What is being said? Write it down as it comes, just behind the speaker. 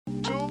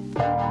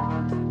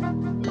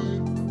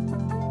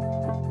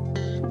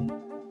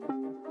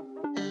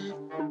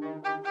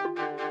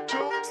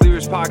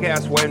Sleepers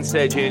Podcast,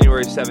 Wednesday,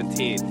 January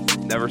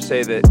 17th. Never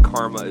say that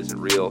karma isn't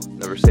real.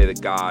 Never say that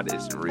God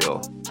isn't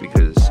real.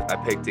 Because I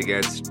picked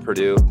against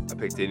Purdue. I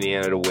picked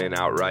Indiana to win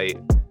outright.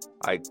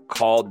 I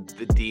called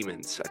the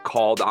demons. I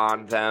called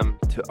on them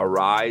to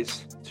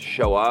arise, to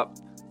show up,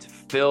 to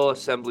fill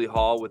Assembly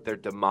Hall with their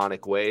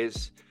demonic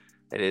ways.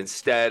 And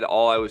instead,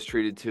 all I was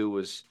treated to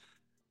was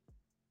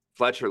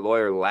Fletcher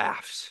Lawyer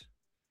laughs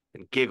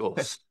and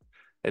giggles.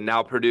 And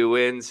now Purdue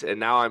wins, and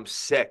now I'm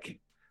sick.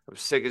 I'm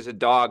sick as a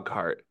dog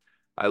cart.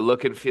 I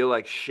look and feel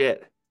like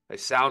shit. I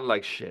sound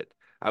like shit.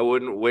 I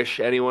wouldn't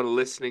wish anyone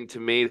listening to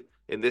me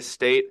in this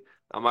state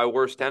on my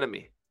worst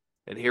enemy.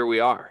 And here we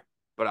are.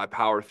 But I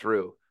power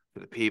through for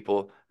the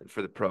people and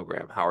for the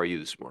program. How are you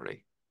this morning?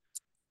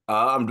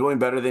 I'm doing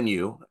better than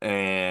you,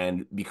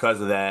 and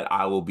because of that,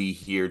 I will be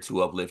here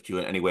to uplift you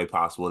in any way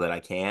possible that I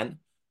can.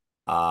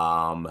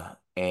 Um,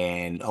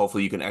 and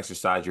hopefully you can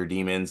exercise your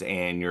demons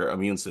and your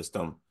immune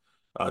system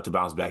to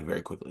bounce back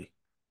very quickly.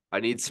 I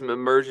need some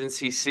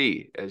emergency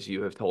C, as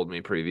you have told me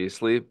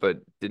previously,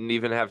 but didn't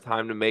even have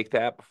time to make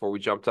that before we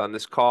jumped on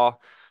this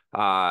call.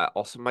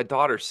 Also, my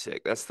daughter's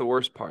sick. That's the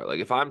worst part. Like,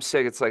 if I'm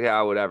sick, it's like,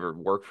 whatever,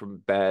 work from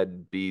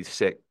bed, be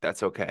sick.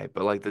 That's okay.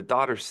 But like the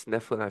daughter's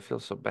sniffling, I feel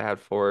so bad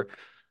for her.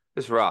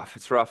 It's rough.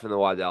 It's rough in the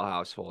Waddell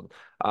household.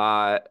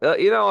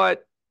 You know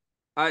what?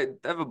 I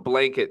have a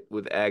blanket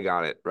with egg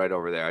on it right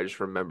over there. I just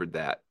remembered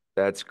that.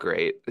 That's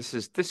great.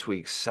 This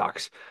week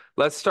sucks.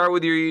 Let's start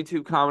with your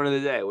YouTube comment of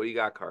the day. What do you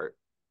got, Cart?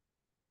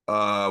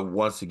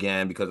 Once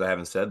again, because I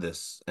haven't said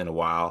this in a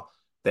while,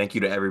 thank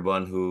you to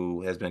everyone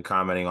who has been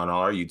commenting on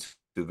all our YouTube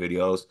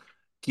videos.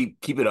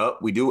 Keep it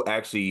up. We do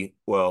actually,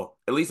 well,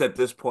 at least at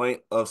this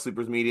point of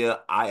Sleepers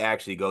Media, I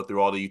actually go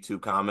through all the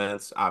YouTube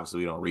comments. Obviously,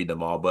 we don't read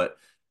them all, but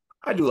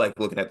I do like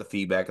looking at the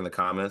feedback in the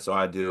comments, so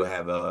I do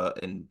have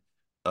an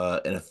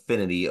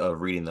affinity of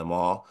reading them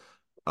all.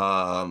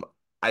 Um,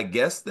 I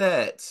guess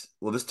that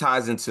well, this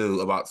ties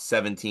into about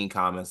 17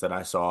 comments that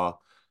I saw,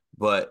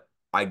 but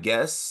I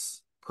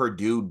guess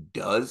Purdue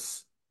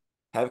does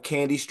have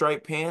candy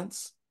stripe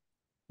pants,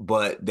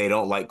 but they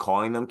don't like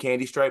calling them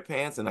candy stripe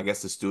pants, and I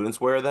guess the students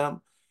wear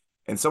them.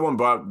 And someone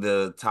brought up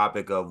the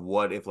topic of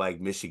what if like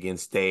Michigan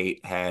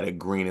State had a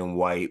green and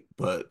white,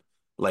 but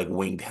like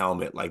winged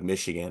helmet like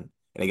Michigan.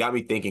 And it got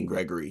me thinking,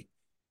 Gregory,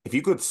 if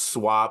you could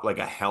swap like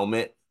a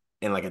helmet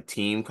and like a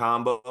team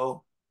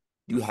combo,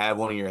 do you have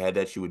one in your head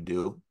that you would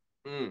do?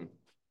 Hmm.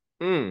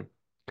 Hmm.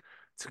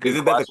 It's a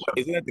good question.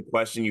 Isn't that the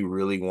question you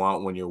really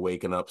want when you're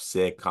waking up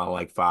sick, kind of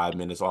like 5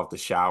 minutes off the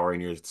shower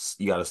and you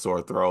got a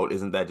sore throat?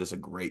 Isn't that just a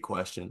great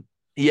question?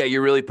 Yeah,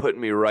 you're really putting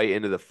me right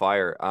into the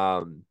fire.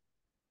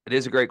 It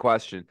is a great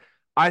question.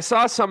 I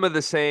saw some of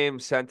the same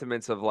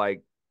sentiments of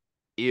like,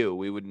 ew,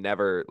 we would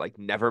never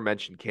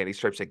mention candy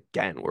stripes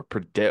again. We're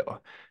Purdue.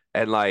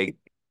 And like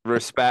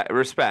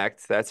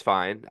respect, that's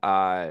fine.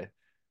 But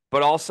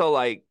also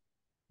like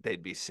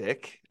they'd be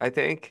sick, I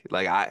think.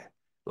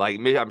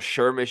 I'm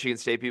sure Michigan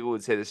State people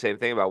would say the same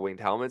thing about winged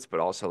helmets, but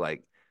also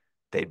like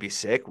they'd be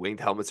sick. Winged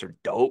helmets are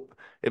dope,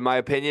 in my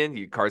opinion.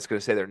 Your card's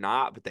gonna say they're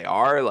not, but they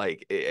are.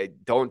 Like,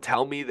 don't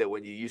tell me that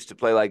when you used to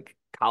play like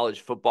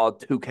college football,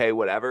 2K,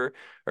 whatever,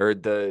 or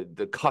the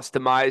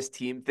customized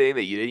team thing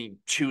that you didn't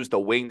choose the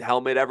winged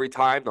helmet every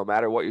time, no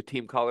matter what your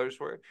team colors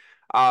were.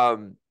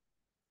 Um,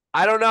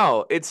 I don't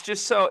know.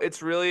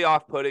 It's really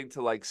off-putting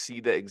to like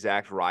see the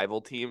exact rival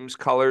team's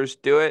colors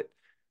do it,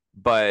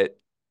 but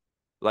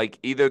like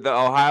either the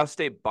Ohio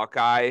State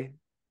Buckeye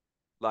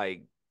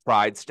like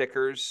pride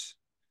stickers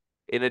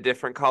in a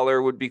different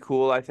color would be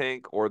cool, I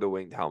think, or the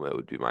winged helmet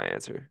would be my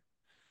answer.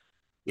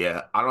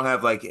 Yeah, I don't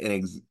have like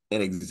an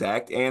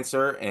exact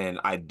answer, and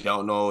I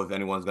don't know if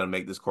anyone's going to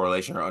make this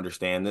correlation or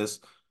understand this,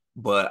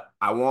 but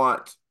I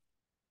want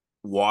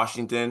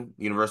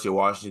University of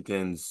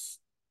Washington's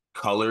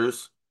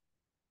colors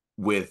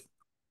with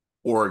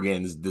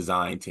Oregon's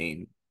design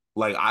team.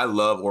 Like I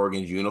love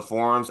Oregon's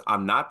uniforms.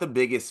 I'm not the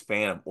biggest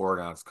fan of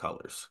Oregon's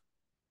colors.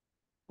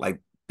 Like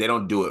they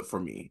don't do it for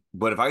me.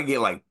 But if I could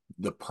get like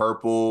the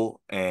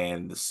purple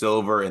and the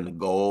silver and the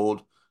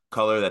gold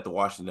color that the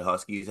Washington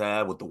Huskies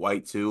have with the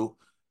white too,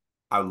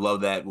 I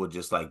love that with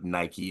just like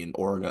Nike and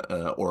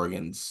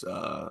Oregon's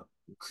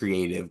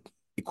creative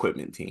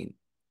equipment team.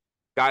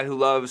 Guy who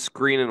loves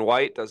green and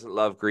white doesn't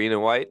love green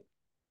and white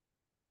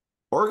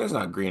Oregon's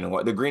not green and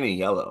white. They're green and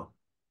yellow.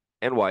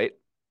 and white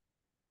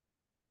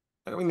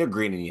I mean, they're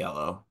green and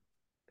yellow.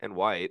 and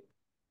white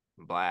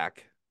and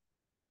black.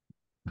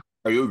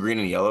 Are you a green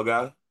and yellow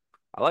guy?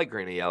 I like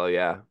green and yellow,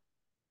 yeah.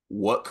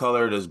 What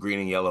color does green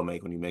and yellow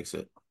make when you mix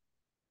it?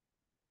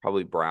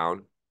 Probably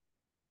brown.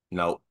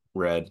 Nope,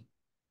 red.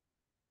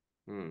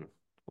 Hmm.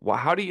 Well,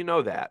 how do you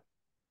know that?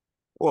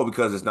 Well,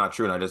 because it's not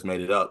true and I just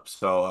made it up.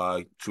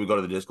 So, should we go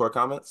to the Discord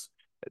comments?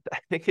 I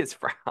think it's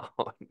brown.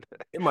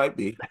 It might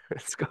be.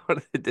 Let's go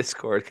to the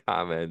Discord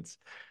comments.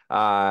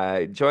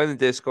 Join the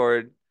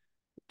Discord.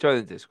 Join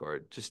the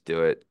Discord. Just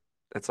do it.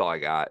 That's all I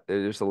got.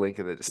 There's a link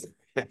in the description.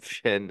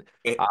 And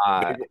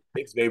uh,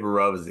 Mixed vapor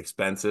rub is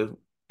expensive,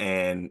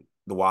 and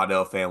the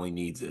Waddell family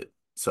needs it.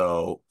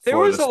 So there for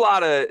was a the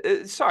lot of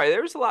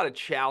there was a lot of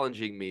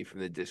challenging me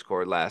from the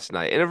Discord last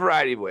night in a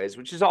variety of ways,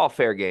 which is all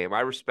fair game.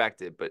 I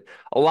respect it, but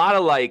a lot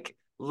of like,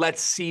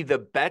 let's see the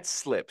bet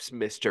slips,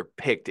 Mr.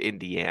 Picked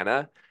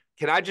Indiana.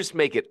 Can I just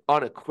make it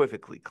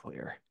unequivocally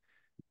clear?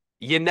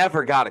 You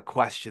never got to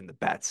question the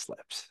bet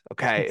slips.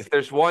 Okay. If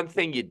there's one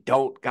thing you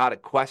don't got to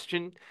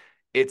question,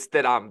 it's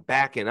that I'm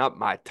backing up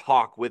my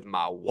talk with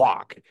my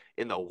walk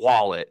in the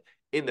wallet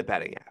in the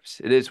betting apps.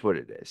 It is what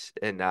it is.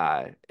 And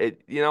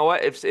you know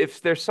what?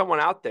 If there's someone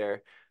out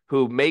there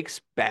who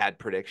makes bad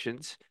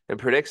predictions and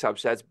predicts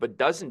upsets but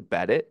doesn't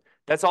bet it,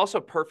 that's also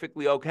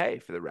perfectly okay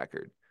for the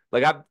record.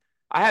 Like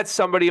I had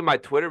somebody in my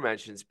Twitter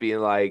mentions being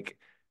like,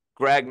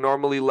 Greg,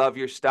 normally love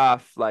your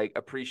stuff. Like,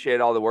 appreciate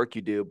all the work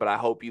you do, but I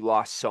hope you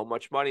lost so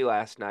much money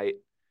last night.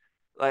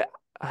 Like,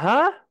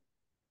 huh?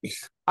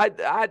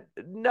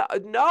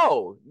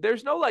 No.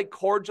 There's no like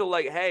cordial,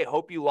 like, hey,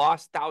 hope you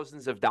lost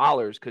thousands of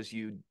dollars because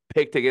you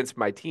picked against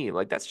my team.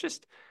 Like, it's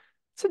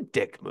a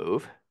dick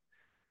move.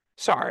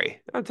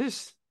 Sorry.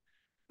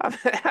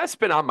 That's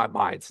been on my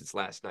mind since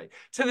last night.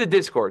 To the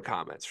Discord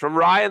comments from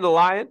Ryan the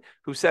Lion,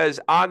 who says,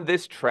 on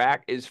this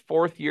track, is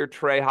fourth year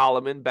Trey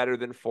Holloman better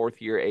than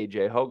fourth year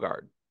AJ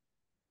Hogard?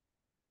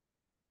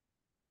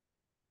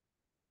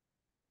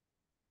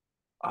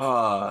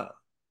 uh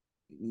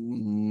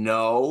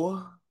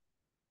no,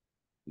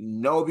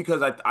 no,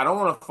 because I don't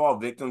want to fall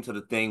victim to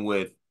the thing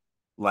with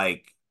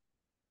like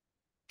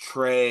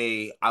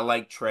Trey. I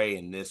like Trey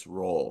in this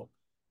role.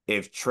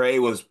 If Trey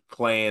was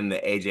playing the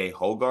AJ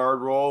Hogard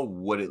role,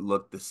 would it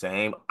look the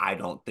same? I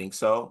don't think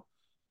so.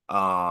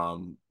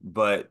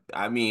 But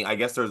I mean, I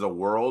guess there's a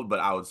world, but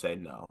I would say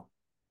no.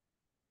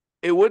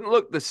 It wouldn't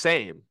look the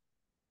same.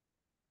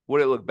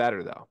 Would it look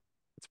better though?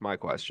 That's my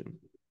question.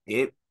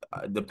 It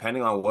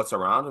Depending on what's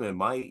around him, it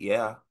might.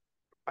 Yeah.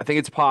 I think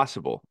it's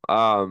possible.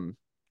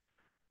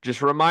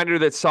 Just a reminder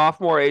that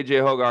sophomore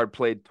AJ Hogard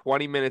played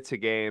 20 minutes a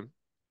game,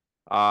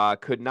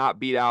 could not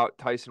beat out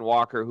Tyson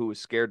Walker, who was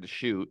scared to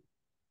shoot,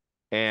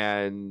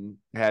 and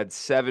had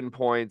 7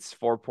 points,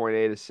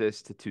 4.8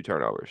 assists to 2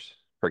 turnovers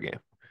per game.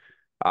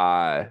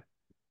 Uh,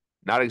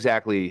 Not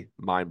exactly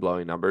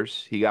mind-blowing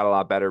numbers. He got a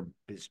lot better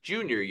his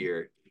junior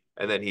year,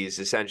 and then he's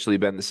essentially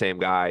been the same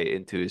guy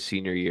into his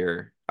senior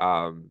year.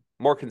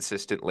 More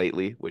consistent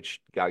lately,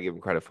 which gotta give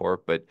him credit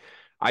for. But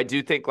I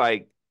do think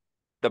like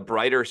the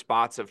brighter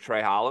spots of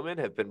Trey Holloman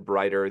have been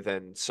brighter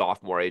than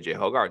sophomore AJ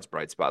Hogard's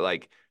bright spot.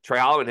 Like Trey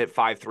Holloman hit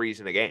 5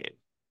 threes in a game.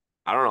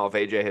 I don't know if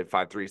AJ hit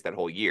 5 threes that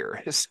whole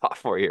year, his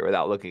sophomore year,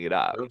 without looking it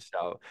up.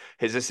 So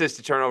his assist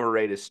to turnover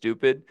rate is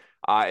stupid.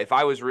 If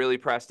I was really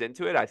pressed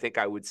into it, I think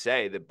I would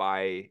say that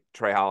by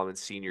Trey Holloman's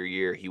senior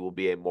year, he will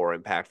be a more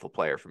impactful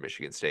player for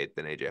Michigan State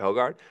than AJ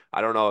Hogard. I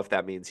don't know if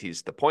that means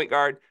he's the point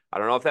guard. I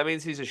don't know if that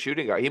means he's a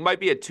shooting guard. He might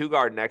be a two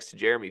guard next to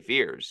Jeremy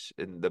Fears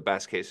in the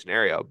best case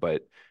scenario,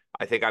 but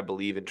I think I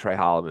believe in Trey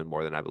Holloman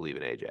more than I believe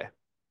in AJ.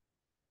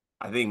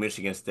 I think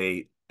Michigan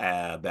State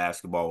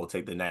basketball will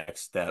take the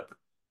next step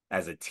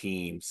as a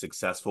team,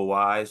 successful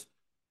wise,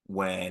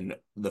 when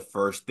the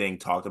first thing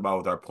talked about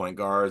with our point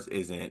guards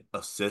isn't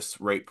assist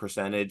rate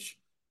percentage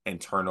and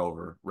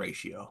turnover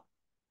ratio,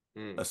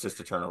 Mm. assist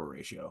to turnover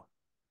ratio.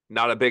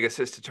 Not a big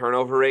assist to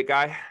turnover rate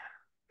guy.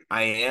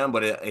 I am,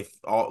 but if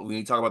all when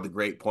you talk about the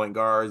great point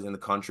guards in the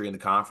country in the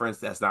conference,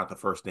 that's not the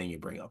first thing you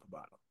bring up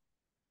about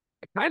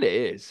It kind of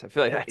is. I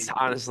feel like that's them.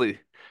 honestly,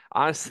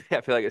 I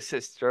feel like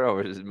assist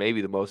turnovers is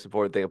maybe the most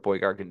important thing a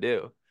point guard can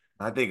do.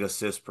 I think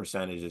assist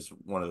percentage is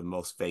one of the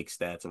most fake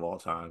stats of all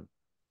time.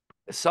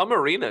 Some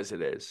arenas it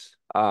is.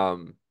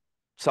 Some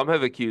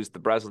have accused the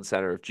Breslin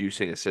Center of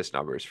juicing assist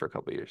numbers for a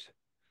couple of years.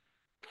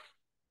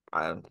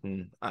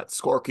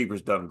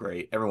 Scorekeeper's done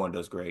great. Everyone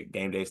does great.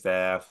 Game day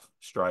staff,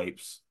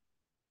 stripes,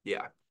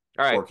 Yeah.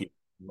 All right. scorekeeper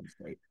does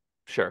great.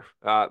 Sure.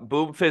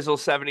 Boom Fizzle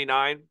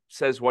 79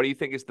 says, what do you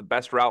think is the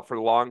best route for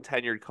long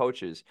tenured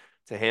coaches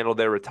to handle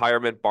their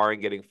retirement, barring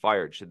getting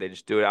fired? Should they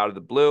just do it out of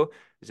the blue?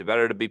 Is it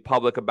better to be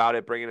public about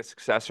it, bring in a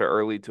successor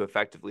early to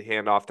effectively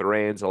hand off the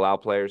reins, allow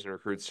players and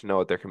recruits to know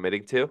what they're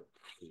committing to?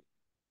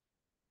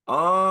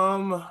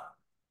 Um,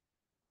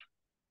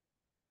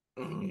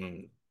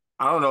 mm,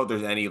 I don't know if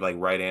there's any like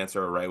right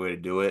answer or right way to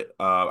do it.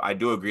 I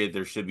do agree that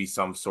there should be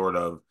some sort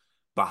of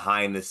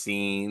behind the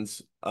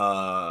scenes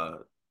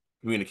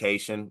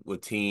communication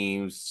with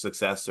teams,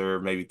 successor,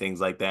 maybe things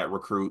like that,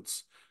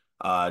 recruits,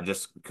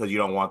 just because you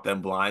don't want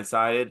them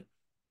blindsided.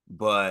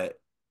 But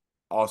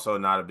also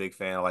not a big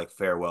fan of like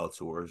farewell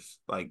tours.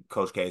 Like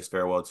Coach K's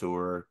farewell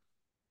tour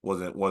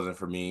wasn't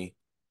for me.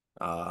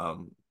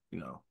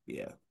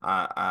 Yeah.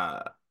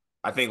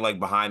 I think like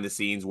behind the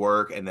scenes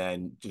work and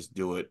then just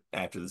do it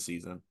after the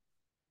season.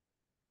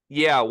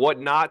 Yeah, what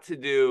not to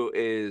do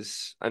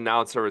is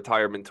announce a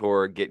retirement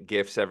tour, get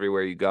gifts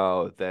everywhere you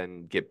go,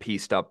 then get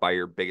pieced up by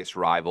your biggest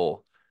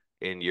rival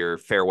in your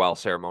farewell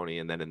ceremony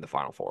and then in the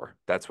Final Four.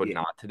 That's what Yeah.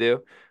 not to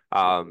do.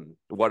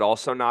 What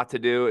also not to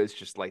do is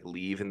just like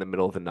leave in the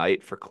middle of the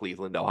night for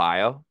Cleveland,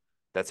 Ohio.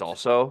 That's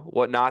also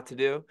what not to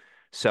do.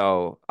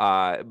 So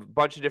a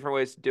bunch of different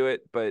ways to do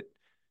it, but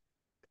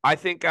I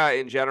think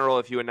in general,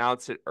 if you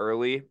announce it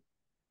early,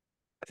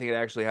 I think it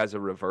actually has a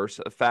reverse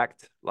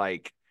effect.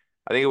 Like,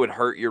 I think it would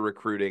hurt your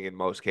recruiting in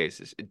most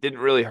cases. It didn't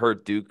really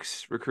hurt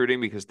Duke's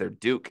recruiting because they're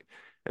Duke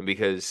and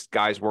because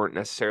guys weren't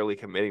necessarily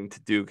committing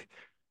to Duke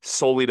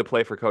solely to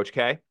play for Coach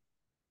K.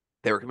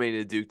 They were committing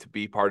to Duke to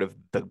be part of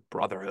the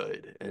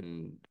brotherhood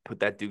and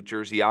put that Duke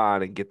jersey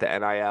on and get the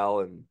NIL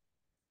and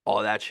all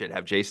of that shit.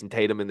 Have Jason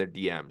Tatum in their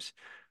DMs.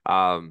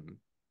 Um,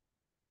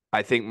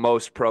 I think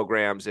most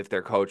programs, if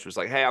their coach was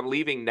like, "Hey, I'm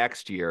leaving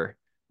next year,"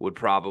 would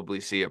probably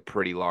see a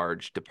pretty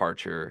large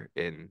departure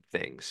in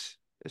things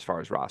as far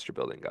as roster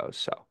building goes.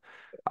 So,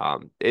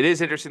 it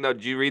is interesting though.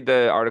 Did you read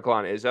the article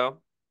on Izzo?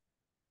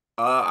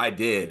 I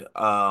did.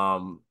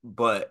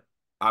 But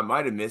I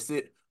might have missed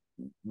it.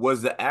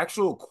 Was the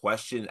actual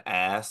question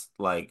asked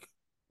like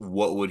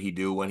what would he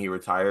do when he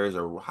retires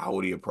or how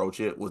would he approach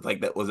it? Was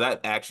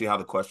that actually how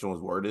the question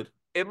was worded?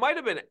 It might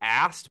have been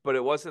asked, but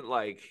it wasn't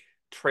like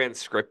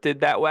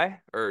transcripted that way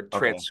or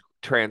Okay.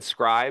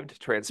 transcribed, Yeah.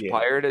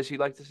 transpired, as you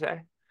like to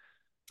say.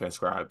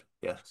 Transcribed.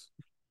 Yes.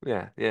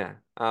 Yeah, yeah.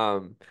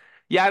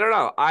 Yeah, I don't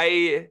know.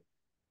 I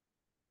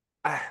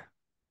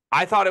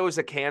I thought it was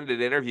a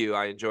candid interview.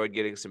 I enjoyed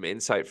getting some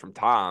insight from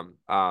Tom.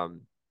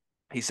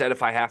 He said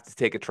if I have to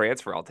take a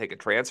transfer, I'll take a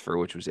transfer,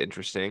 which was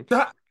interesting.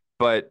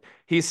 But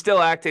he's still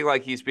acting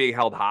like he's being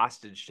held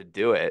hostage to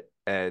do it.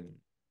 And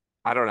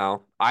I don't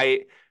know.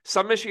 I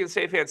Some Michigan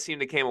State fans seem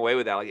to came away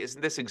with that. Like,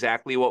 isn't this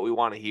exactly what we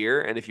want to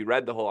hear? And if you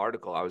read the whole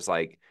article, I was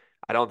like,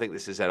 I don't think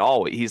this is at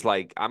all. He's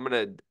like,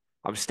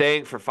 I'm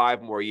staying for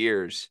 5 more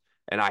years,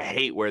 and I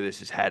hate where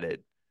this is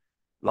headed.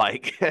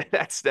 Like,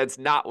 that's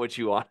not what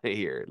you want to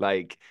hear.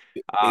 Like,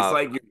 It's um,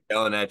 like you're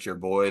yelling at your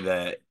boy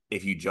that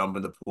if you jump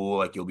in the pool,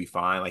 like you'll be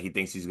fine. Like he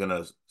thinks he's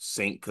gonna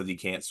sink because he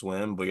can't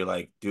swim, but you're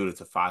like, dude,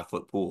 it's a 5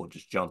 foot pool.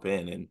 Just jump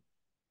in and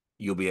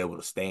you'll be able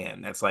to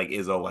stand. That's like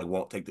Izzo like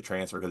won't take the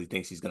transfer because he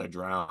thinks he's gonna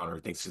drown or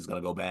thinks it's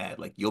gonna go bad.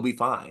 Like you'll be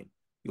fine.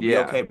 You'll be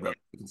yeah. okay, bro.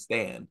 You can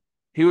stand.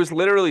 He was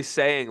literally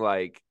saying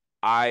like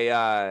I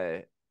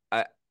uh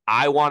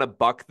I want to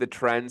buck the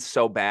trend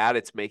so bad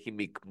it's making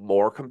me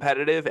more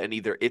competitive and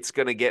either it's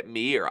going to get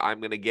me or I'm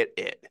going to get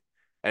it.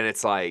 And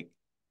it's like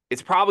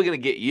it's probably going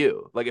to get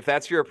you. Like if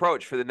that's your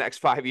approach for the next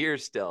 5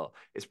 years still,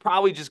 it's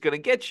probably just going to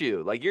get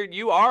you. Like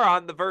you are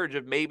on the verge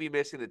of maybe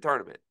missing the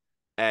tournament.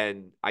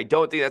 And I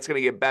don't think that's going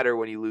to get better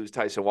when you lose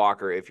Tyson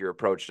Walker if your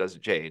approach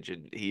doesn't change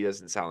and he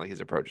doesn't sound like his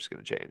approach is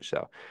going to change.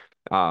 So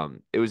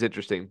it was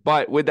interesting.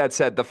 But with that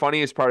said, the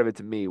funniest part of it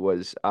to me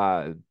was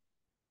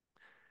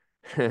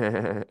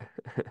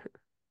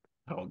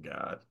Oh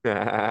God.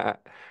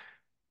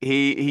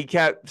 he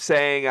kept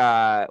saying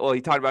well,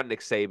 he talked about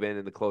Nick Saban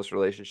and the close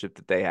relationship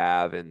that they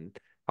have and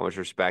how much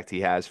respect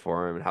he has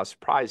for him and how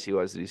surprised he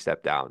was that he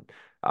stepped down.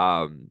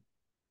 Um,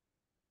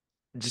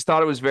 just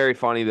thought it was very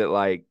funny that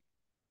like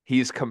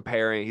he's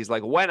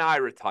like, when I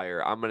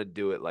retire, I'm gonna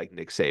do it like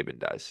Nick Saban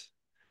does.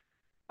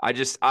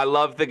 I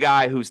love the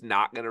guy who's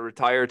not going to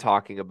retire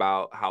talking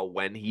about how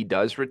when he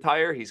does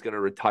retire, he's going to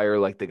retire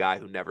like the guy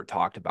who never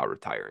talked about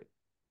retiring.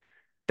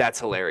 That's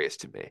hilarious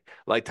to me.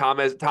 Like Tom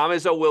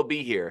Izzo will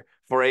be here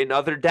for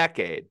another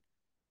decade,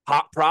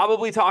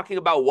 probably talking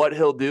about what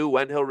he'll do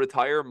when he'll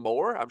retire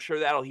more. I'm sure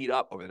that'll heat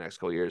up over the next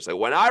couple of years. Like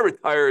when I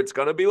retire, it's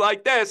going to be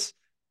like this.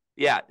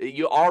 Yeah,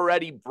 you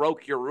already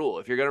broke your rule.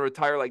 If you're going to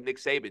retire like Nick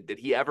Saban, did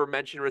he ever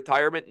mention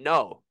retirement?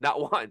 No,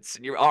 not once.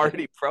 And you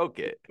already broke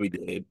it. We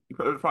did.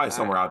 There's probably All right.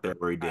 somewhere out there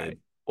where he All right. did.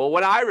 Well,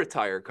 when I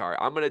retire, Car,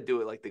 I'm gonna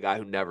do it like the guy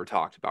who never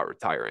talked about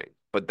retiring.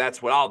 But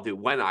that's what I'll do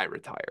when I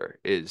retire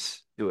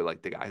is do it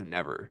like the guy who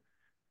never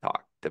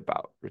talked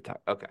about retire.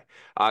 Okay.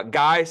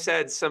 Guy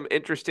said some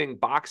interesting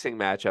boxing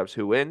matchups.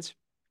 Who wins?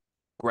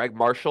 Greg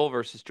Marshall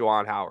versus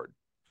Juwan Howard.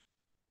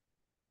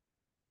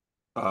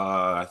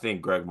 I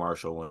think Greg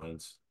Marshall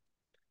wins.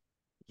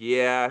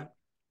 Yeah,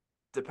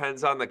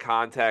 depends on the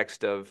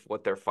context of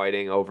what they're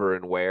fighting over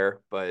and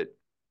where, but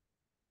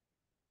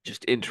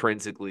just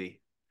intrinsically,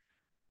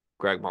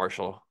 Greg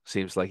Marshall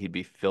seems like he'd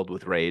be filled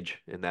with rage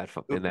in Good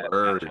that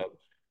word.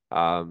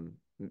 matchup.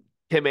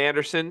 Tim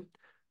Anderson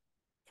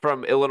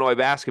from Illinois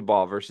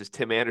basketball versus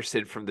Tim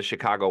Anderson from the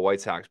Chicago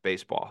White Sox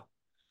baseball.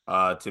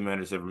 Tim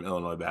Anderson from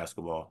Illinois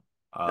basketball.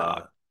 No,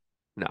 Uh,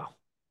 no.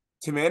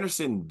 Tim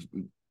Anderson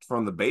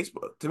from the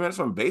baseball. Tim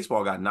Anderson from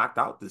baseball got knocked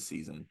out this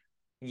season.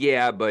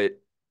 Yeah,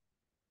 but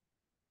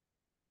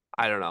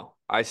I don't know.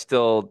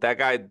 That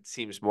guy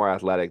seems more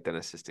athletic than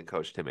assistant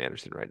coach Tim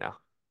Anderson right now.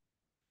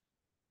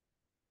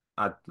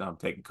 I'm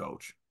taking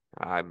coach.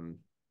 I'm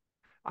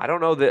I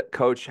don't know that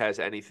coach has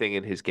anything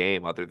in his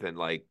game other than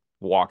like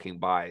walking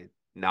by,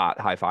 not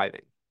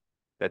high-fiving.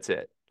 That's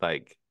it.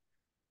 Like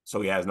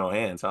So he has no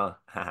hands,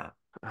 huh?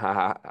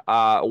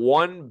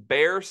 one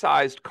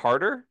bear-sized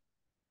Carter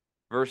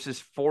versus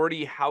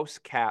 40 house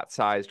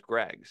cat-sized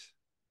Gregs.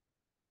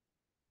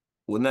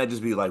 Wouldn't that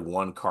just be like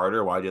one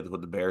Carter? Why'd you have to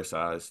put the bear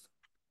sized?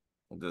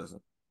 It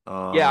doesn't.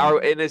 Yeah, Um,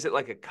 and is it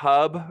like a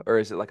cub or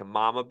is it like a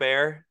mama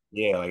bear?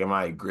 yeah, like am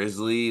I a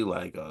grizzly?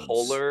 Like a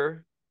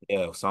Polar?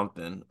 Yeah,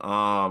 something.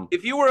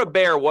 If you were a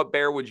bear, what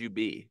bear would you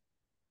be?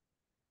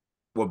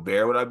 What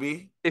bear would I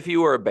be? If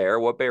you were a bear,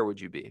 what bear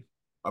would you be?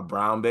 A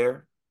brown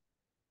bear.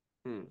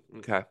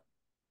 Okay. I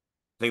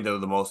think they're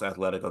the most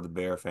athletic of the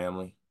bear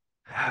family.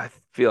 I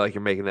feel like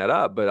you're making that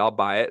up, but I'll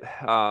buy it.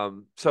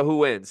 So who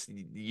wins?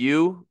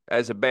 You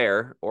as a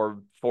bear or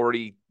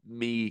 40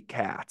 me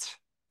cats?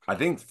 I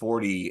think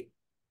 40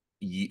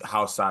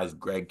 house size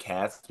Greg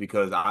cats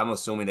because I'm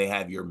assuming they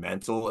have your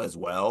mental as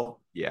well.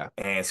 Yeah.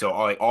 And so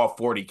all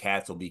 40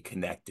 cats will be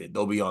connected.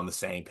 They'll be on the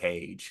same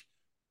page.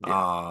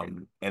 Yeah.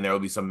 And there will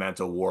be some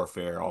mental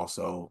warfare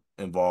also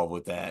involved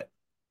with that.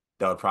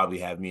 That would probably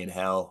have me in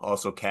hell.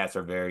 Also, cats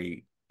are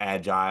very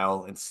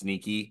agile and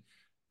sneaky.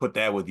 Put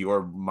that with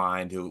your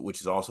mind, which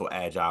is also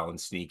agile and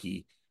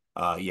sneaky.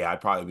 Yeah,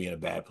 I'd probably be in a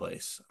bad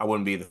place. I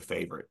wouldn't be the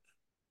favorite.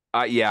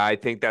 Yeah, I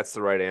think that's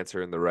the right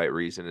answer and the right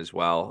reason as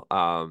well.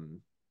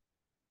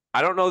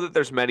 I don't know that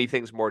there's many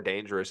things more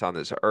dangerous on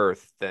this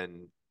earth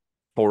than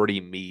 40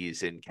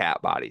 me's in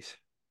cat bodies.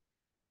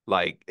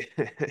 Like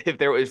if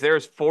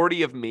there's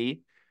 40 of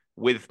me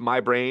with my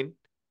brain,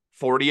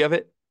 40 of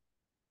it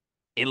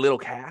in little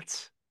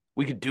cats,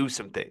 we could do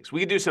some things.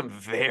 We could do some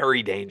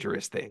very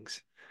dangerous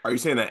things. Are you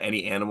saying that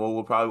any animal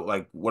will probably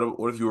like what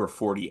if you were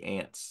 40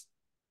 ants?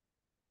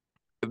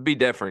 It'd be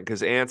different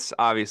because ants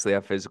obviously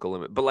have physical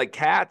limit, but like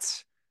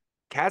cats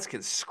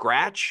can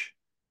scratch,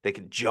 they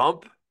can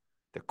jump,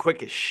 they're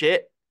quick as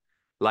shit.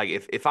 Like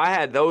if I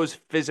had those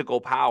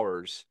physical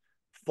powers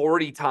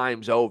 40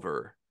 times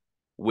over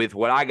with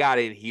what I got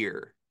in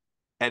here,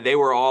 and they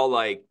were all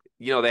like,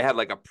 they had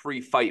like a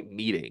pre-fight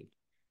meeting,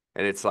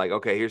 and it's like,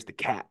 okay, here's the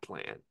cat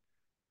plan.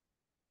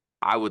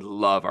 I would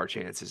love our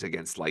chances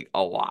against like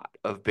a lot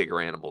of bigger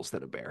animals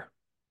than a bear,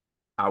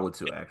 I would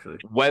too, actually.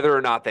 whether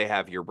or not they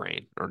have your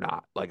brain or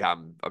not. Like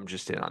I'm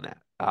just in on that.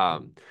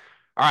 All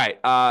right,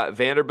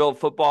 Vanderbilt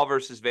football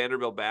versus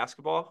Vanderbilt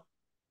basketball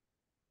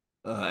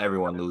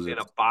Everyone in a loses.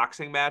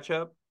 boxing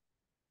matchup.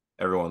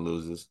 Everyone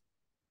loses.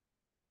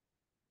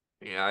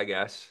 Yeah, I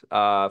guess.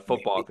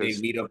 Football, They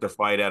because meet up to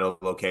fight at a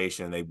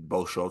location. They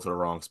both show up to the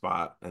wrong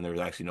spot, and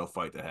there's actually no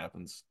fight that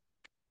happens.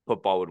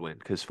 football would win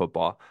because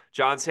football.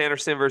 John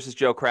Sanderson versus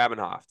Joe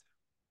Krabenhoft.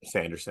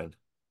 Sanderson.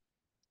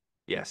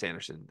 Yeah,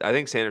 Sanderson. I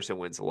think Sanderson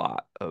wins a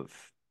lot of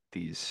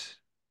these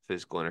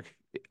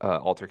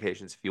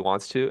altercations if he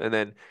wants to. And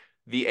then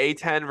the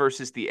A10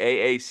 versus the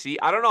AAC.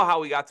 I don't know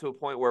how we got to a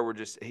point where we're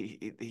just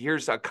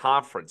here's a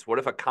conference. What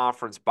if a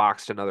conference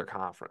boxed another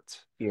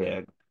conference?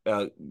 Yeah.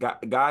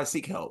 Guys,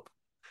 seek help.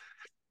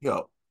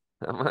 Help.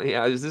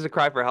 Yeah, is this a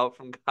cry for help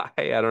from Guy?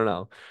 I don't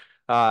know.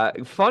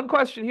 Fun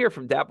question here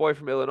from Dat Boy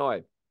from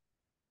Illinois.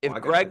 Oh,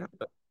 If Greg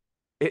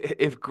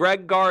if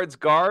Greg guard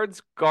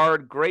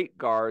great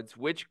guards,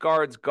 which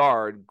guards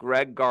guard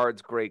Greg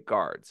guards great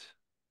guards?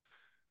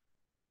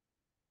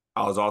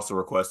 I was also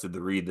requested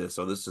to read this,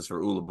 so this is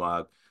for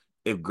Ulabog.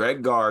 If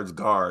Greg guard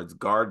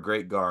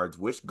great guards,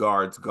 which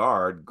guards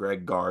guard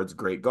Greg guards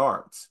great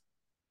guards?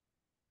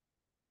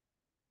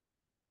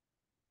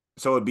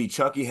 So it'd be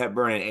Chucky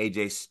Hepburn and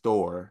AJ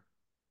Storr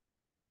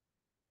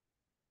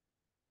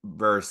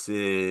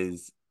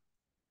versus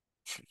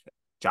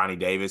Johnny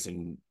Davis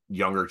and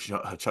younger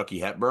Chucky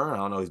Hepburn. I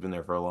don't know. He's been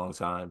there for a long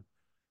time.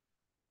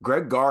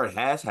 Greg Gard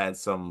has had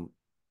some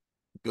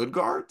good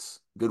guards,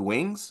 good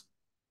wings.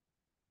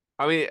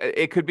 I mean,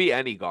 it could be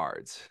any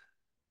guards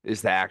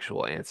is the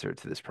actual answer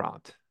to this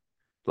prompt.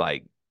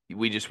 Like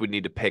we just would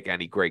need to pick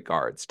any great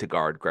guards to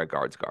guard Greg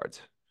guards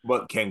guards.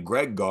 But can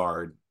Greg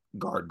guard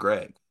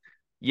Greg?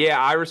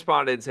 Yeah, I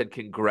responded and said,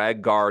 "Can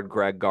Greg guard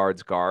Greg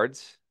guards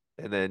guards?"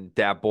 And then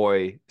that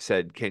boy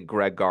said, "Can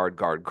Greg guard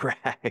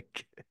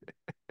Greg?"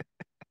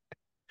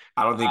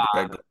 I don't think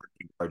Greg Gard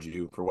can guard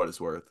you for what it's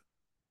worth.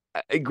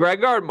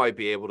 Greg Gard might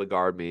be able to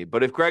guard me,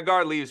 but if Greg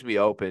Gard leaves me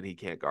open, he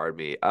can't guard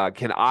me.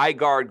 Can I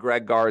guard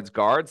Greg Gard's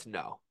guards?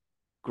 No.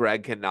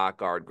 Greg cannot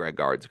guard Greg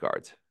Gard's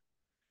guards.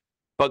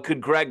 But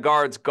could Greg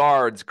Gard's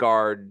guards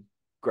guard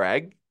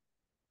Greg?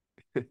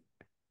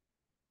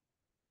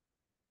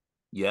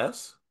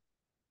 Yes.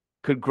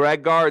 Could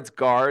Greg Gard's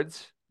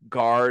guards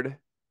guard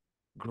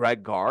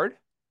Greg Gard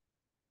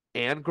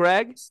and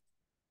Greg?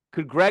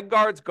 Could Greg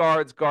Gard's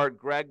guards guard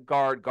Greg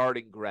Gard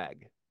guarding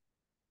Greg?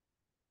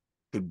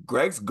 Could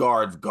Greg's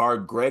guards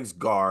guard Greg's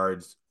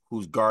guards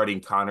who's guarding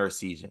Connor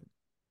Season?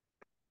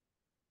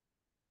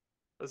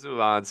 Let's move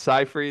on.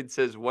 Seyfried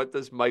says, what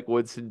does Mike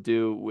Woodson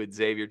do with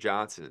Xavier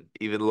Johnson?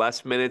 Even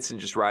less minutes and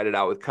just ride it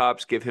out with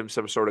Cups, give him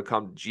some sort of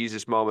come to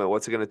Jesus moment.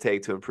 What's it going to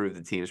take to improve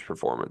the team's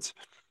performance?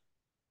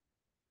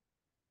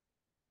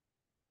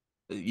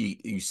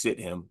 You sit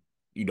him.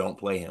 You don't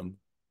play him.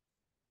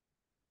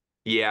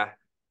 Yeah,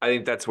 I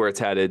think that's where it's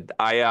headed.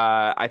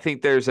 I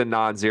think there's a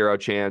non-zero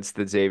chance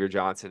that Xavier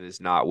Johnson is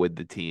not with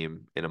the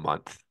team in a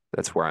month.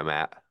 That's where I'm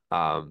at.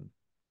 Not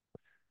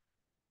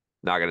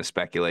going to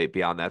speculate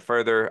beyond that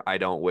further. I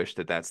don't wish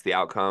that that's the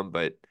outcome,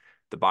 but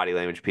the body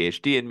language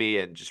PhD in me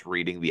and just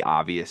reading the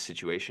obvious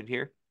situation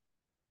here,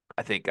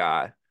 I think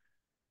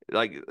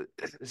like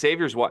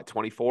Xavier's what,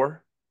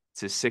 24? It's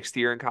his sixth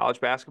year in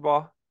college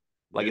basketball.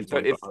 Like Maybe if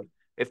 25.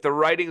 if the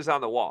writing's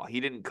on the wall, he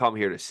didn't come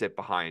here to sit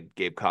behind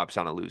Gabe Cupps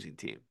on a losing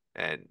team.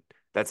 And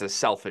that's a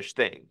selfish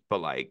thing.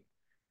 But like,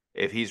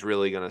 if he's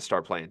really going to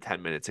start playing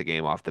 10 minutes a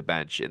game off the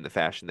bench in the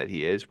fashion that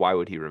he is, why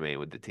would he remain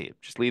with the team?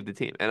 Just leave the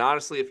team. And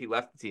honestly, if he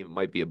left the team, it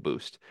might be a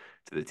boost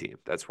to the team.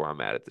 That's where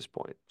I'm at this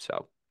point.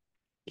 So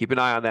keep an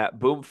eye on that.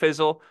 Boom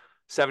Fizzle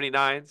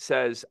 79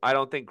 says, I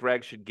don't think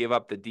Greg should give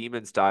up the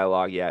Demons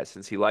dialogue yet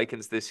since he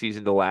likens this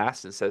season to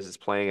last and says it's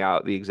playing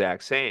out the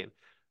exact same.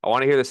 I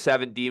want to hear the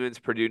 7 demons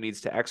Purdue needs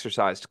to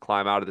exercise to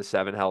climb out of the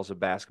 7 hells of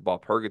basketball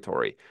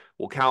purgatory.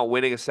 We'll count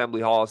winning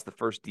Assembly Hall as the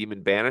first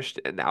demon banished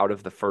and out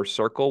of the first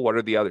circle. What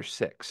are the other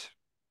 6?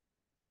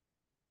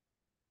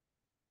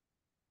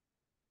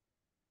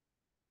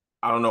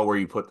 I don't know where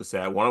you put this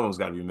at. One of them's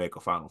got to be make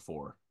a Final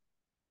Four.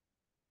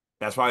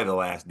 That's probably the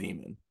last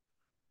demon.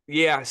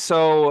 Yeah,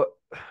 so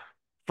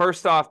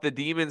first off, the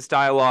demons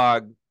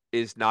dialogue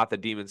is not the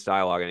demons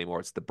dialogue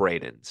anymore. It's the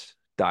Bradens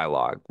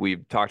dialogue. We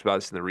talked about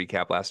this in the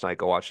recap last night.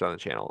 Go watch it on the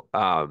channel.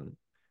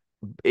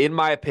 In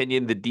my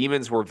opinion, the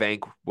demons were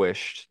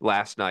vanquished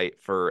last night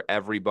for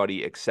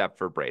everybody except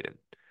for Braden.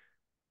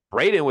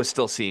 Braden was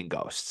still seeing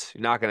ghosts.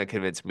 You're not going to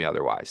convince me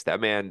otherwise.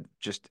 That man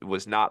just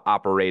was not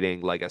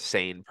operating like a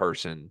sane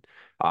person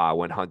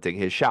when hunting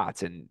his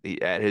shots. And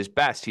at his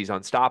best, he's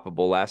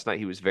unstoppable. Last night,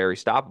 he was very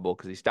stoppable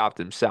because he stopped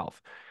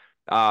himself.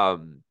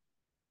 Um,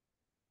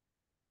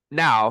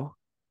 Now,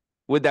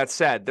 with that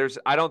said,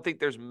 I don't think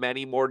there's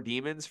many more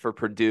demons for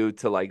Purdue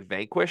to like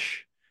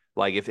vanquish.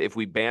 Like if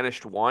we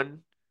banished one,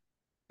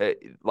 uh,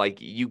 like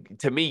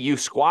to me, you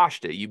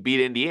squashed it. You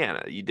beat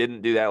Indiana. You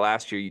didn't do that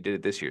last year. You did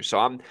it this year. So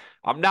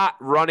I'm not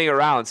running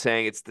around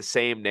saying it's the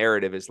same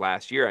narrative as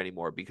last year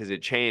anymore because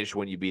it changed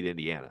when you beat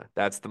Indiana.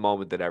 That's the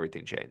moment that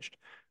everything changed.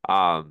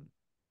 Um,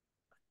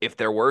 if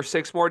there were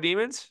 6 more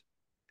demons,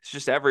 it's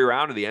just every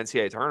round of the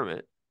NCAA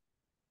tournament.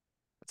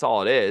 That's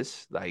all it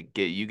is. Like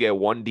you get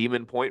 1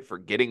 demon point for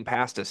getting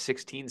past a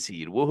 16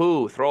 seed.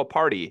 Woohoo! Throw a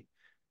party.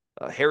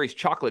 Harry's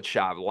chocolate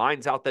shop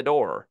lines out the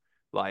door.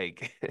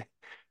 Like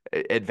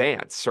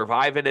advance,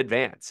 survive in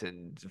advance,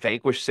 and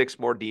vanquish 6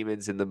 more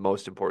demons in the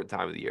most important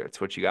time of the year. That's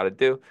what you got to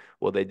do.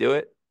 Will they do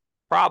it?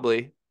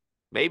 Probably.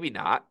 Maybe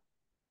not.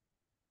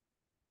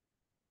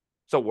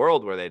 It's a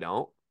world where they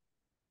don't.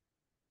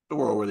 The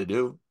world where they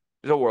do.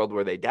 There's a world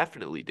where they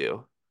definitely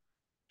do.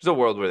 There's a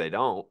world where they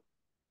don't.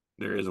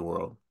 There is a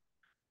world.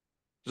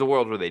 There's a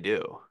world where they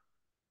do.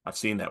 I've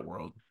seen that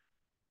world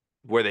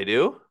Where they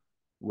do?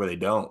 where they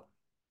don't.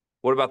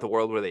 What about the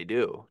world where they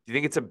do? Do you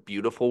think it's a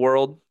beautiful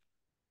world?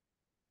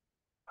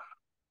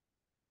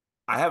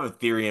 I have a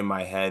theory in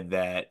my head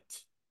that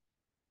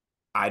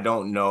I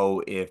don't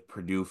know if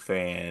Purdue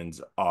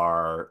fans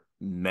are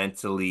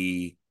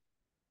mentally,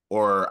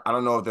 or I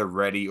don't know if they're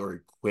ready or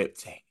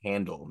equipped to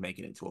handle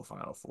making it to a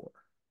Final Four.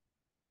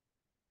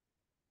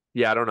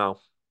 Yeah, I don't know.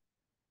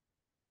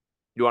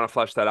 You want to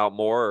flesh that out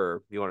more,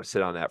 or you want to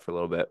sit on that for a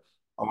little bit?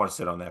 I want to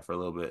sit on that for a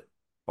little bit.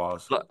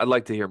 Pause. I'd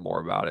like to hear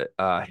more about it.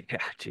 Yeah,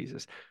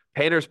 Jesus.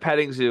 Painters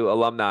Petting Zoo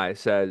alumni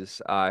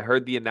says, I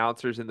heard the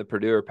announcers in the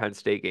Purdue or Penn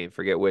State game,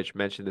 forget which,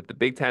 mentioned that the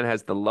Big Ten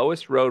has the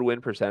lowest road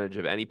win percentage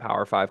of any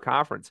Power Five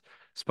conference.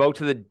 Spoke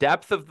to the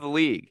depth of the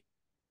league.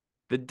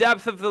 The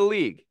depth of the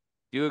league.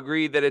 Do you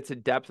agree that it's a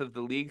depth of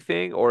the league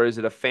thing, or is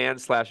it a fan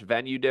slash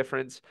venue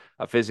difference,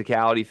 a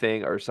physicality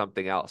thing, or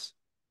something else?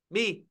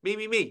 Me.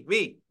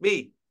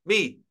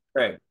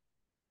 Right.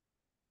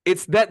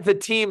 It's that the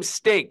teams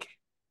stink.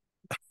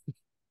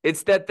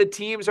 It's that the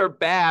teams are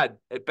bad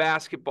at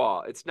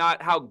basketball. It's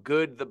not how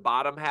good the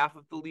bottom half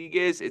of the league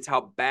is. It's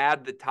how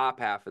bad the top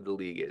half of the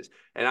league is.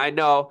 And I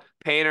know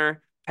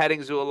Painter,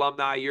 Petting Zoo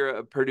alumni, you're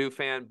a Purdue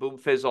fan, Boom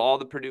Fizzle, all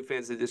the Purdue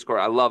fans in Discord.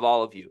 I love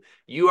all of you.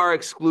 You are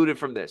excluded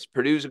from this.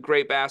 Purdue's a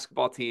great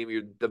basketball team.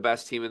 You're the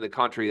best team in the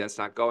country. That's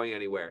not going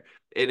anywhere.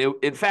 And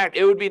in fact,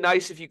 it would be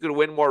nice if you could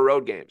win more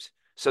road games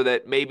so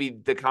that maybe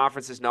the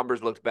conference's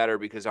numbers looked better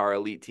because our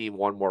elite team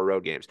won more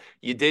road games.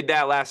 You did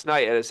that last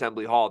night at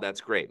Assembly Hall.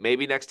 That's great.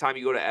 Maybe next time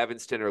you go to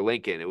Evanston or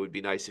Lincoln, it would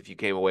be nice if you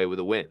came away with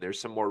a win.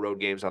 There's some more road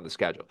games on the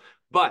schedule.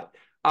 But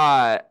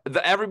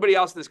everybody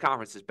else in this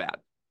conference is bad.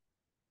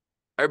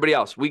 Everybody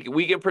else, we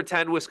can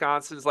pretend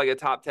Wisconsin's like a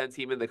top 10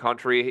 team in the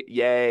country.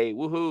 Yay,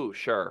 woohoo,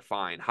 sure,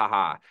 fine,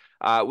 haha.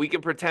 We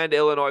can pretend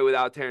Illinois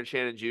without Terrence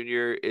Shannon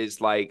Jr. is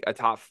like a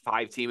top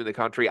 5 team in the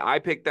country. I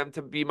picked them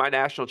to be my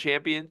national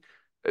champion,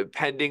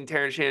 pending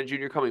Terrence Shannon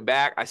Jr. coming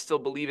back. I still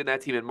believe in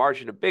that team in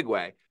March in a big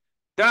way.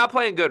 They're not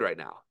playing good right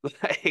now.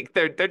 Like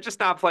they're just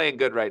not playing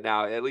good right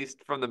now, at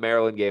least from the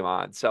Maryland game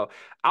on. So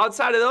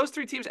outside of those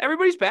 3 teams,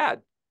 everybody's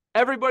bad.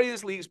 Everybody in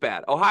this league's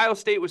bad. Ohio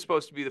State was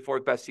supposed to be the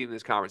 4th best team in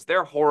this conference.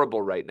 They're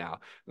horrible right now.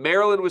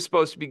 Maryland was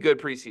supposed to be good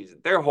preseason.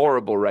 They're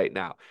horrible right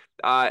now.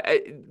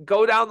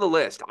 Go down the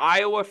list.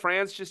 Iowa,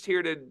 France just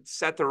here to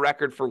set the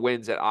record for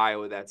wins at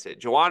Iowa. That's it.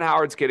 Juwan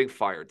Howard's getting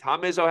fired.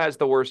 Tom Izzo has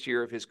the worst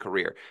year of his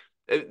career.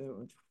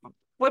 The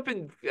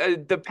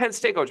Penn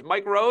State coach,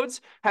 Mike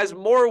Rhodes, has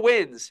more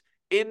wins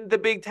in the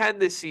Big Ten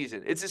this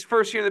season. It's his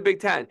first year in the Big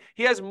Ten.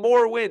 He has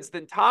more wins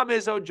than Tom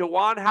Izzo,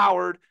 Juwan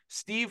Howard,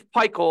 Steve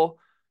Peichel,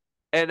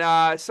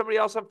 and somebody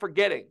else I'm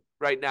forgetting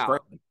right now.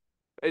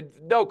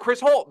 No,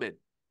 Chris Holtman.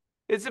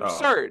 It's Oh,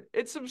 absurd.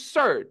 It's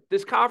absurd.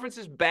 This conference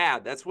is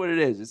bad. That's what it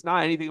is. It's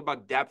not anything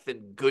about depth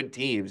and good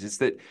teams. It's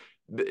that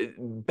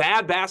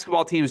bad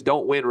basketball teams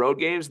don't win road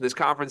games. And this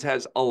conference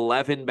has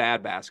 11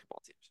 bad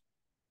basketball teams.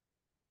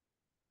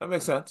 that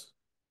makes sense.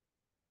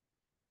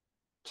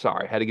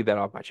 Sorry, had to get that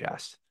off my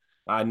chest.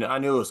 I knew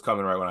it was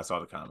coming right when I saw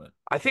the comment.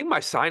 I think my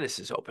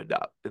sinuses opened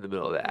up in the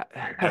middle of That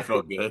that.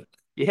 felt good.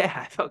 Yeah,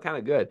 I felt kind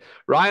of good.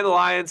 Ryan the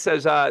Lion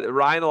says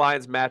Ryan the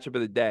Lions matchup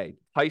of the day.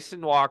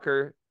 Tyson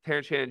Walker,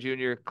 Terrence Shannon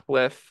Jr.,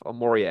 Cliff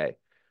Amorie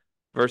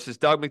versus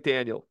Doug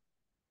McDaniel,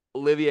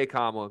 Olivier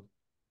Tomlin,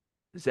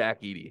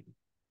 Zach Edey.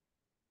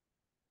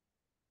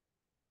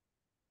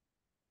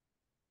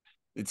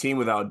 The team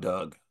without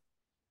Doug.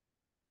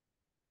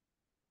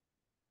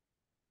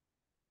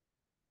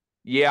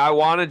 Yeah, I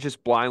want to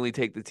just blindly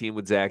take the team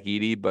with Zach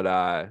Edey, but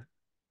I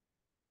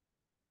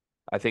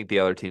think the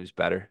other team's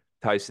better.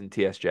 Tyson,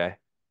 TSJ.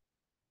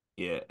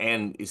 Yeah,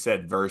 and it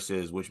said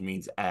versus, which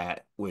means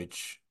at,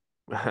 which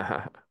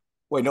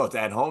wait, no, it's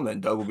at home,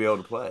 then Doug will be able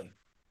to play.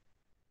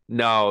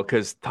 No,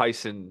 because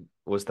Tyson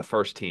was the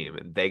first team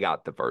and they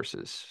got the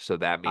verses. So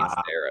that means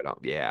Ah, they're at home.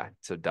 Yeah.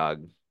 So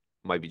Doug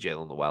might be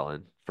Jalen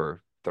Llewellyn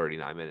for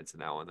 39 minutes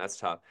in that one. That's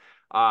tough.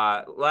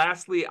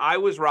 Lastly, I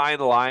was Ryan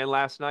the Lion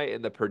last night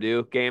in the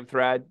Purdue game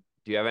thread.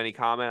 Do you have any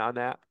comment on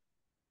that?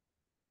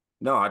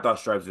 no, I thought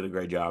Stripes did a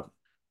great job.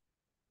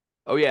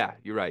 Oh yeah,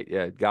 you're right.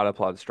 Yeah, gotta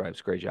applaud the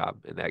Stripes. Great job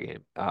in that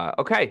game.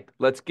 Okay,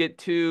 let's get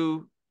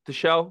to the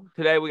show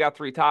today. We got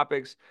three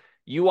topics.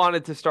 You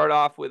wanted to start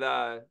off with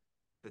the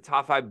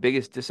top five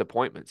biggest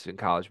disappointments in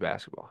college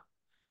basketball.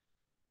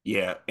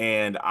 Yeah,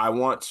 and I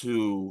want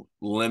to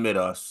limit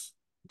us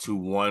to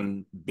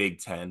one Big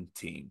Ten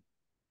team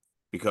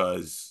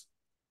because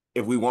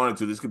if we wanted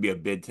to, this could be a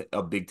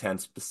Big Ten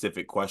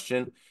specific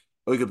question.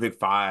 We could pick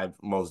five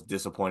most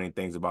disappointing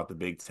things about the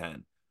Big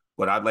Ten,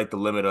 but I'd like to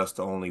limit us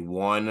to only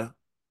one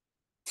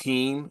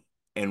team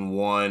and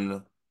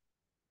one.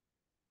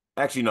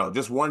 Actually, no,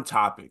 just one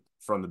topic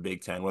from the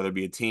Big Ten, whether it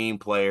be a team,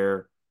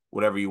 player,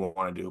 whatever you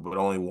want to do, but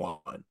only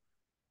one.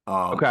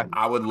 Okay.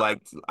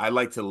 I'd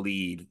like to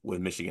lead with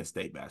Michigan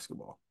State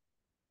basketball.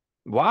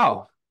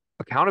 Wow.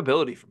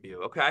 Accountability from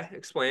you. Okay, I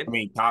explain.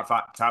 mean, top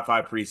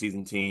five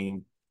preseason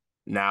team.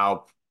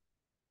 Now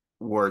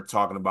we're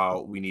talking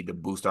about we need to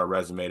boost our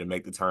resume to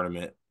make the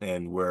tournament,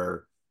 and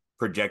we're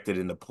projected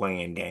in the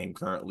playing game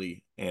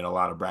currently in a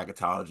lot of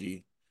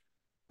bracketology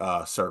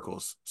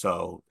circles.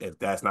 So if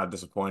that's not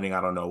disappointing,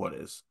 I don't know what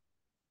is.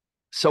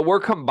 So we're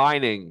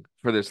combining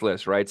for this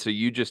list, right? So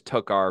you just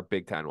took our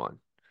Big Ten one.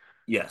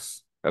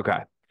 Yes. Okay.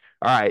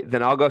 All right,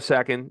 then I'll go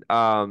second.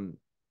 I'm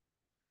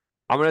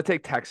gonna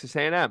take Texas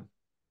A&M. I'm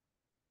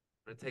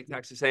gonna take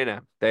Texas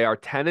A&M. They are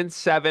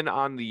 10-7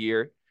 on the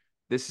year.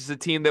 This is a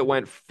team that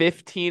went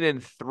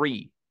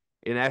 15-3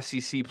 in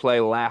SEC play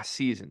last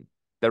season.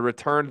 That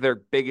returned their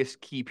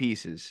biggest key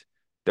pieces.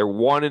 They're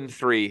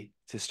 1-3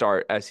 to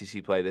start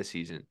SEC play this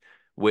season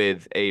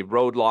with a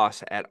road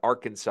loss at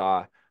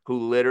Arkansas,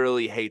 who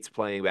literally hates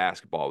playing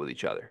basketball with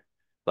each other.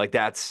 Like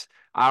that's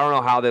I don't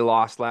know how they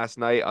lost last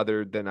night,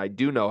 other than I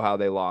do know how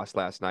they lost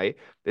last night.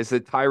 Is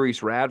that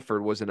Tyrese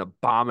Radford was an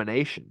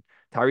abomination.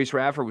 Tyrese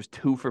Radford was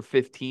 2 for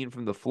 15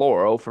 from the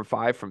floor, 0 for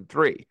 5 from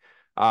three.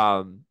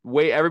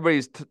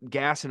 Everybody's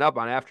gassing up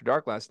on After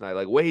Dark last night.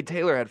 Like Wade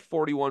Taylor had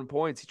 41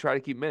 points. He tried to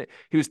keep minute.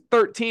 He was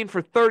 13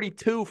 for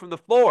 32 from the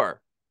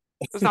floor.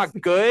 That's not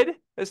good.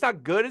 That's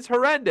not good. It's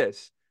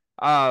horrendous.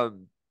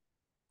 Um,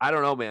 I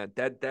don't know, man.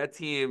 That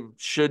team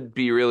should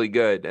be really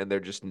good, and they're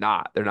just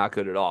not. They're not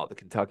good at all. The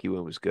Kentucky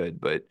win was good,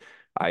 but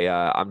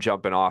I'm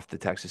jumping off the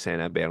Texas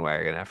A&M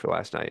bandwagon after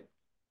last night.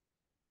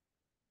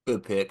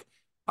 Good pick.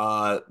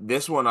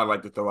 This one I'd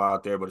like to throw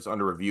out there, but it's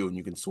under review, and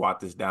you can swat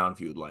this down if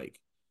you'd like.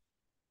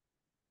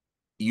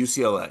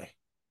 UCLA.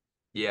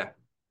 Yeah.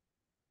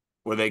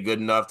 Were they good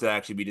enough to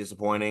actually be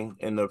disappointing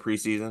in the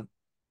preseason?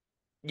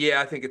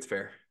 Yeah, I think it's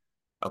fair.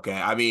 Okay.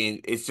 I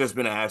mean, it's just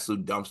been an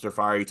absolute dumpster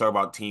fire. You talk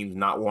about teams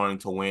not wanting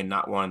to win,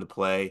 not wanting to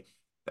play.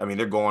 I mean,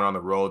 they're going on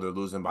the road. They're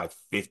losing by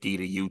 50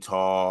 to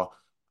Utah.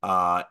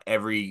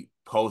 Every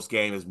post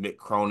game is Mick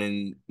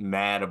Cronin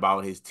mad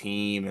about his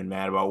team and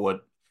mad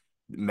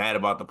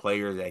about the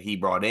players that he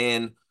brought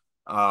in.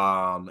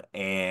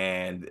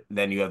 And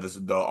then you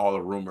have all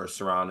the rumors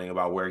surrounding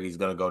about where he's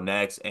gonna go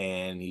next,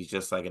 and he's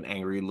just like an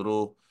angry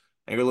little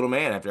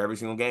man after every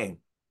single game.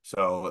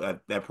 So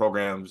that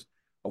program's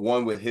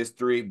one with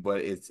history,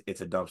 but it's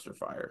a dumpster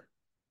fire.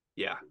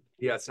 Yeah.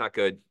 Yeah, it's not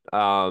good.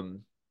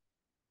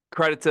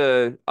 Credit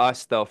to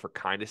us though for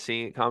kind of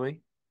seeing it coming.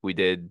 We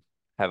did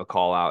have a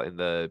call out in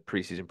the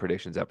preseason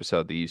predictions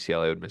episode that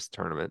UCLA would miss the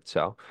tournament.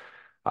 So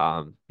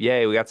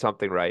yay, we got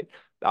something right.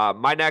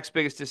 My next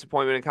biggest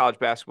disappointment in college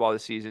basketball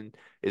this season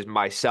is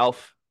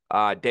myself.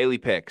 Daily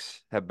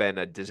picks have been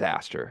a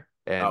disaster,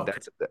 and Okay.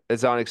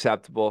 that's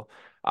unacceptable.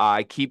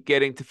 I keep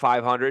getting to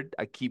 500.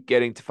 I keep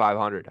getting to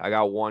 500. I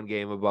got one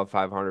game above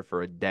 500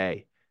 for a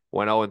day.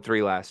 Went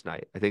 0-3 last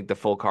night. I think the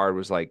full card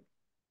was like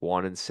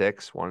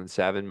 1-6,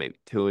 1-7, maybe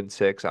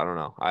 2-6. I don't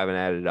know. I haven't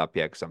added it up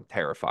yet because I'm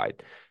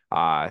terrified.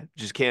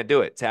 Just can't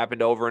do it. It's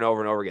happened over and over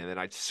and over again. Then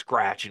I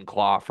scratch and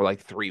claw for like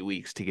 3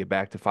 weeks to get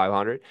back to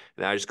 500, and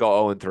then I just go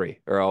 0 and 3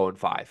 or 0 and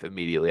 5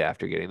 immediately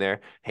after getting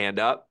there. Hand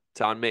up,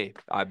 it's on me.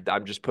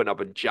 I'm just putting up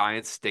a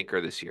giant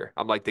stinker this year.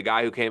 I'm like the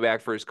guy who came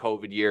back for his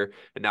COVID year,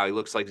 and now he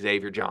looks like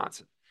Xavier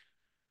Johnson.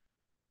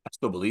 I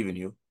still believe in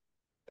you.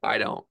 I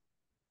don't.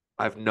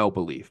 I have no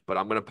belief, but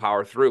I'm going to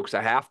power through because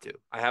I have to.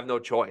 I have no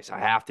choice. I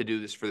have to do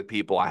this for the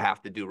people. I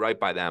have to do right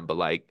by them. But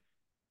like,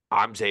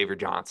 I'm Xavier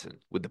Johnson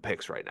with the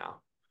picks right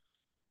now.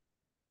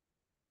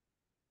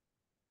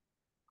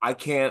 I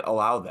can't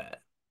allow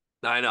that.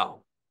 I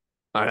know.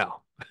 I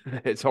know.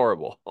 It's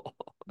horrible.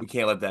 We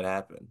can't let that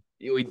happen.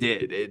 We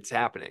did. It's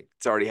happening.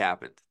 It's already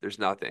happened. There's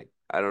nothing.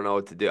 I don't know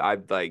what to do. I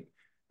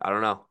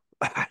don't know.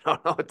 I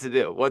don't know what to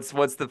do. What's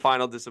the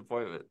final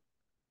disappointment?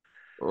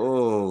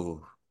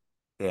 Oh,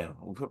 yeah.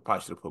 Probably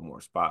should have put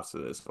more spots to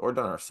this or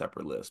done our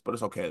separate list, but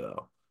it's okay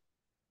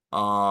though.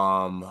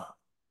 Um,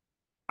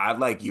 I'd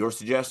like your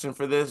suggestion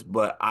for this,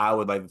 but I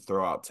would like to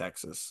throw out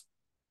Texas,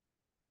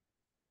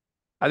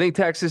 I think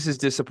Texas is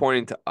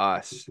disappointing to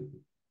us.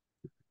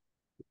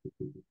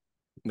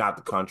 not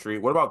the country.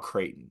 What about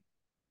Creighton?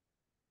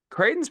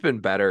 Creighton's been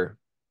better.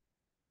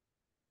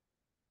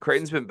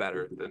 Creighton's been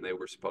better than they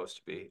were supposed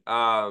to be.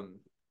 I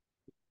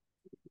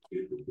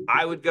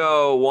would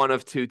go one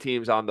of two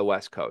teams on the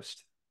West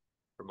Coast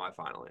for my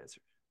final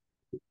answer.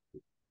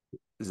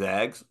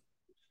 Zags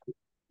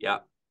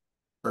Yep.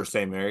 or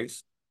St.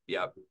 Mary's?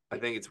 Yep. I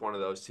think it's one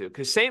of those two.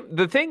 Because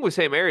the thing with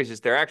St. Mary's is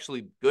they're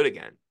actually good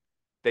again.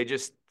 They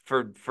just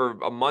for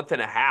a month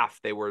and a half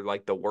they were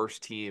like the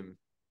worst team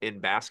in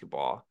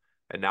basketball.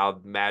 And now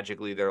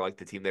magically they're like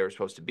the team they were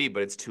supposed to be,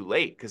 but it's too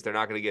late because they're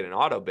not going to get an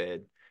auto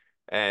bid.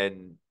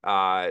 And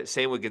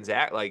same with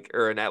Gonzaga, like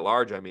or an at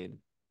large, I mean.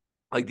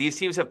 Like these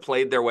teams have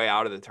played their way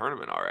out of the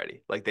tournament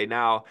already. Like they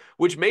now,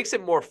 which makes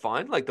it more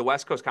fun. Like the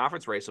West Coast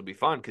Conference race will be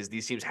fun because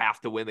these teams have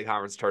to win the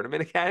conference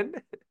tournament again.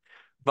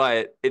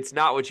 But it's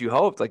not what you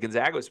hoped. Like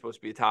Gonzaga was supposed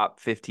to be a top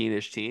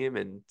 15-ish team,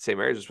 and St.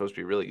 Mary's was supposed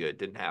to be really good.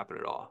 Didn't happen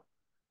at all.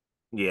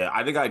 Yeah,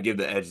 I think I'd give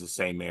the edge to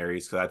St.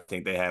 Mary's because I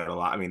think they had a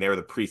lot. I mean, they were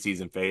the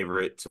preseason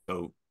favorite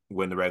to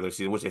win the regular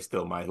season, which they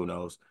still might. Who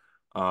knows?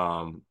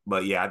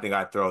 But yeah, I think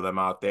I'd throw them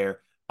out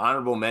there.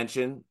 Honorable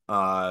mention,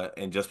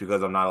 and just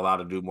because I'm not allowed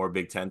to do more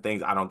Big Ten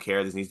things, I don't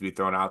care. This needs to be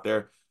thrown out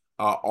there.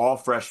 All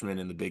freshmen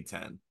in the Big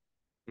Ten,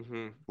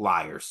 Hmm.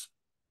 liars,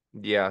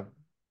 Yeah. Yeah,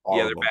 all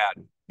of they're them.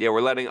 bad. Yeah,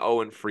 we're letting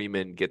Owen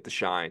Freeman get the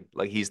shine.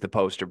 Like he's the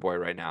poster boy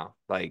right now.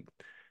 Like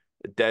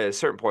at a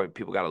certain point,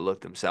 people got to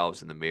look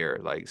themselves in the mirror.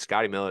 Like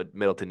Scotty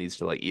Middleton needs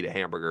to like eat a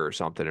hamburger or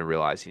something and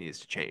realize he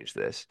needs to change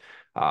this.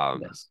 Um,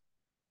 Yes,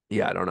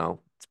 yeah, I don't know.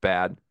 It's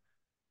bad.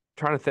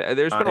 Trying to think.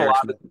 There's been John a Eric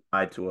lot of Smith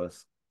lied to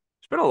us.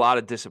 there's been a lot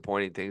of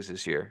disappointing things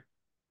this year.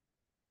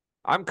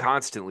 I'm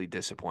constantly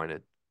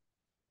disappointed.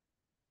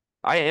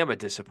 I am a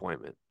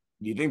disappointment.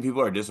 Do you think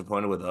people are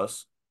disappointed with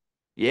us?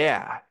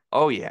 Yeah.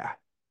 Oh yeah.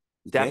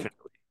 You think? Definitely.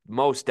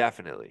 Most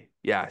definitely.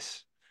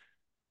 Yes.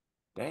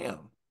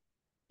 Damn.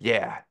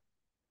 Yeah.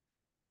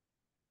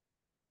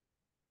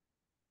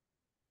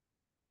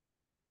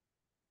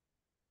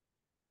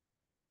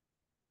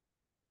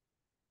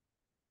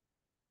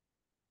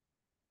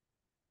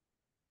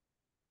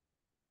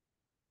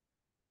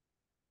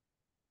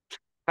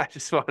 I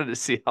just wanted to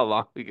see how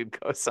long we could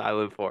go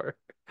silent for.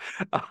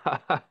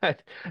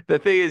 The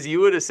thing is, you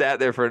would have sat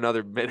there for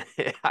another minute,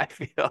 I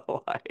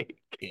feel like.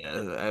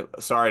 Yeah.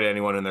 Sorry to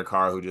anyone in their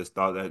car who just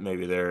thought that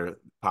maybe their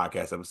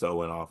podcast episode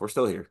went off. We're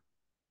still here.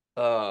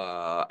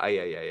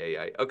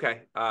 Yeah.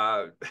 Okay.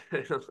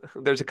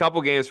 There's a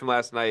couple games from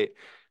last night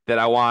that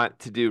I want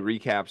to do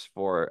recaps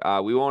for.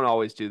 We won't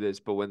always do this,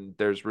 but when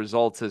there's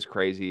results as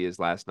crazy as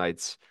last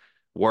night's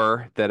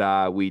were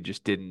that we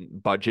just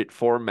didn't budget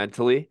for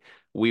mentally,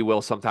 we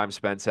will sometimes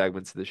spend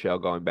segments of the show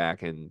going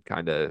back and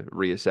kind of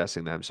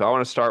reassessing them. So I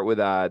want to start with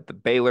the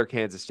Baylor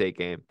Kansas State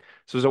game.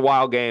 So it was a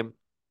wild game.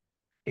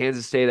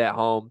 Kansas State at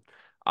home.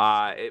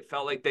 It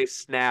felt like they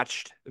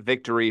snatched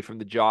victory from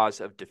the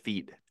jaws of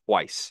defeat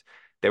twice.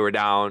 They were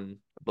down,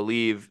 I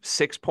believe,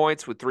 6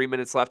 points with 3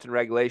 minutes left in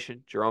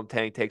regulation. Jerome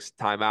Tang takes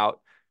a timeout.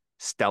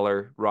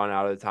 Stellar run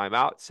out of the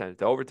timeout, sent it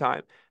to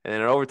overtime. And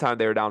then in overtime,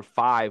 they were down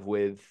five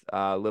with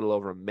a little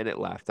over a minute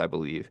left, I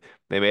believe.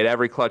 They made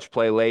every clutch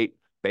play late.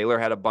 Baylor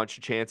had a bunch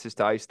of chances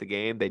to ice the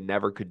game. They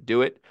never could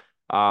do it.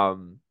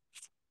 Um,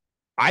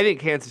 I think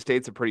Kansas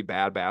State's a pretty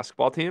bad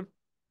basketball team.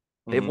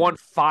 They've Hmm. won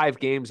 5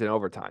 games in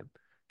overtime.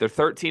 They're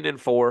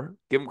 13-4.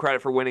 Give them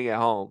credit for winning at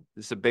home.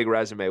 This is a big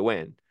resume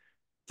win.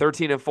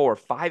 13-4.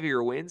 5 of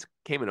your wins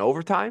came in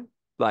overtime.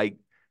 Like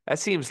that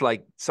seems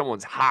like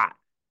someone's hot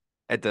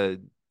at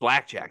the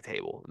blackjack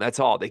table. That's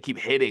all. They keep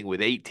hitting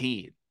with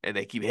 18 and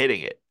they keep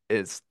hitting it.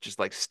 It's just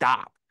like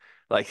stop.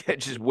 Like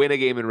just win a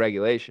game in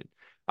regulation.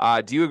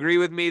 Do you agree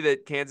with me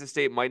that Kansas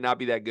State might not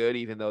be that good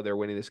even though they're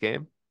winning this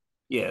game?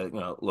 Yeah, a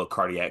little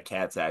cardiac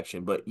cats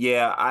action. But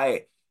yeah,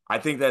 I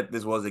think that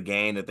this was a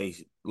game that they,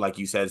 like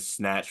you said,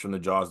 snatched from the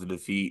jaws of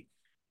defeat.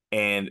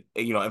 And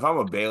if I'm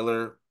a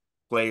Baylor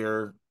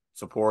player,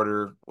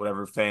 supporter,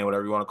 whatever fan,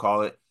 whatever you want to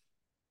call it,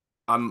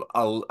 I'm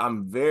a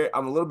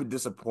little bit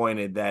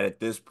disappointed that at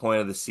this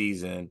point of the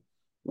season,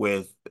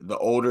 with the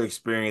older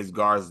experienced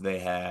guards they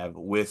have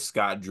with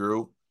Scott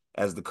Drew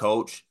as the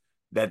coach,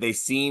 that they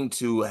seem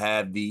to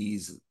have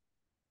these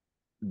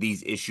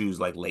issues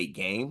like late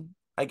game,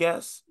 I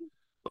guess.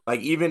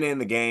 Like even in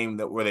the game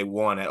that where they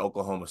won at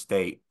Oklahoma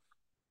State,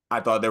 I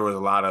thought there was a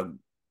lot of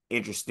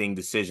interesting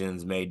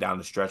decisions made down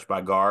the stretch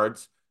by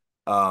guards,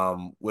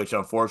 which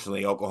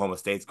unfortunately Oklahoma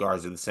State's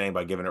guards are the same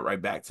by giving it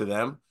right back to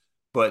them.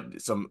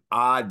 But some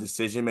odd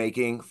decision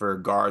making for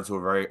guards who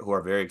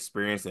are very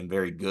experienced and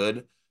very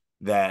good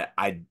that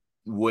I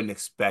wouldn't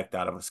expect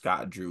out of a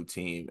Scott Drew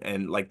team.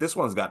 And like this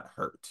one's got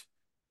hurt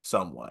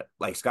somewhat.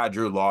 Like Scott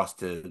Drew lost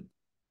to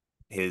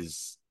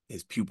his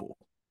pupil.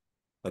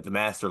 Like the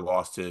master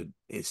lost to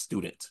his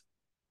student.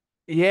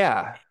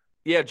 Yeah.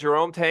 Yeah,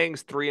 Jerome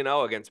Tang's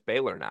 3-0 against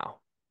Baylor now.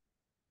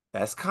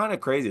 That's kind of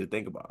crazy to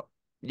think about.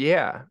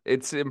 Yeah,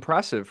 it's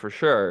impressive for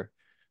sure.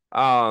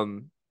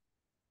 Um,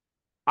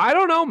 I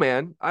don't know,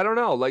 man. I don't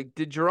know. Like,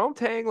 did Jerome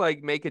Tang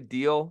like make a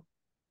deal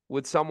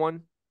with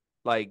someone?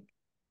 Like,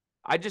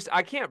 I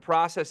can't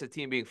process a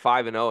team being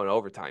 5-0 in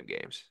overtime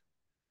games.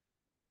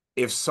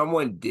 If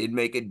someone did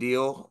make a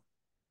deal,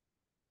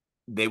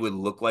 they would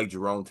look like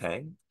Jerome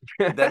Tang.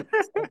 If that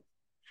makes sense.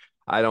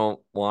 I don't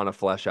want to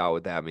flesh out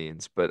what that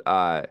means, but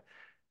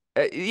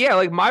yeah,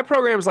 like my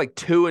program's like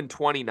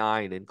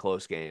 2-29 in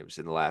close games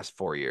in the last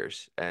 4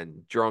 years,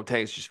 and Jerome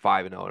Tang's just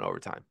 5-0 in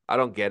overtime. I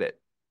don't get it.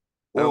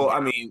 I don't Well, get I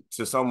it. mean,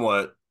 to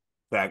somewhat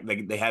fact,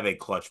 they have a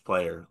clutch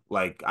player.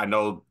 Like I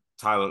know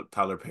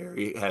Tyler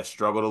Perry has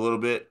struggled a little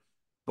bit,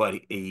 but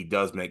he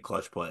does make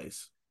clutch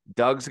plays.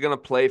 Doug's gonna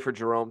play for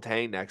Jerome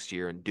Tang next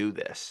year and do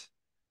this.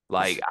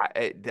 Like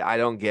I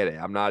don't get it.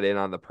 I'm not in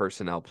on the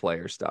personnel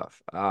player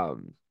stuff. Yeah,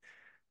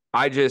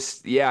 I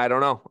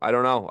don't know. I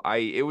don't know.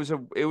 It was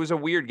a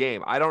weird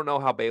game. I don't know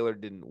how Baylor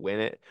didn't win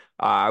it.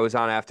 I was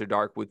on After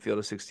Dark with Field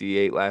of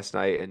 68 last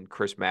night, and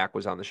Chris Mack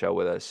was on the show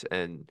with us,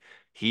 and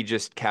he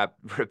just kept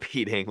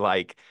repeating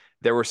like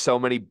there were so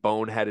many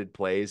boneheaded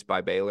plays by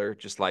Baylor,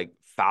 just like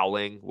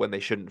fouling when they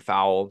shouldn't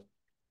foul.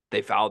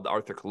 They fouled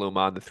Arthur Kaluma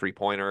on the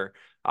 3-pointer.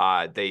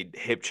 They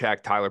hip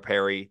checked Tyler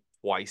Perry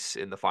twice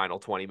in the final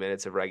 20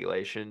 minutes of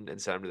regulation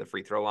and sent him to the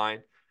free throw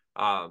line.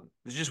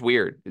 It's just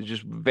weird. It's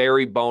just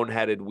very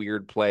boneheaded,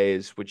 weird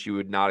plays, which you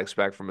would not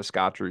expect from a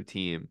Scott Drew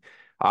team.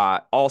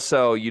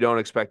 Also, you don't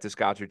expect a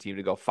Scott Drew team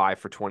to go 5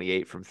 for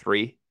 28 from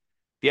three.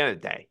 At the end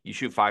of the day, you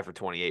shoot 5 for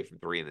 28 from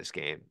three in this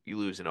game, you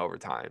lose in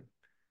overtime.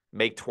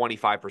 Make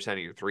 25% of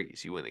your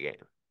threes, you win the game.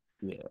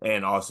 Yeah,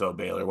 and also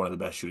Baylor, one of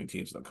the best shooting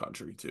teams in the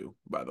country, too.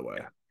 By the Yeah. way,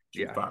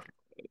 shooting Yeah. five.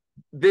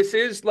 This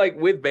is like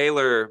with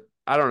Baylor.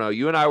 I don't know.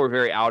 You and I were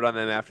very out on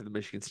them after the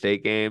Michigan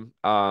State game.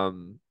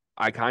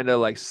 I kind of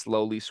like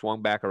slowly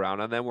swung back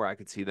around on them where I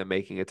could see them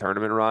making a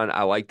tournament run.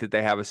 I like that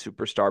they have a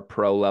superstar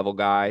pro level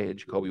guy in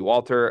Jacoby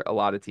Walter. A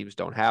lot of teams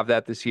don't have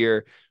that this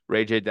year.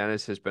 Ray J.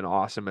 Dennis has been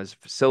awesome as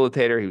a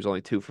facilitator. He was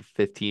only 2 for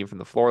 15 from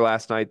the floor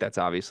last night. That's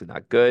obviously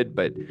not good,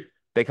 but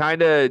they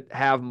kind of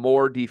have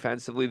more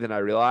defensively than I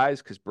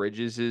realized because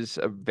Bridges is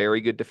a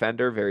very good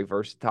defender, very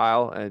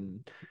versatile,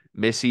 and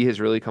Missy has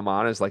really come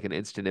on as like an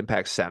instant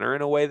impact center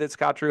in a way that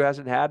Scott Drew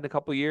hasn't had in a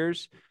couple of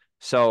years.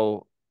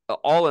 So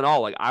all in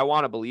all, like I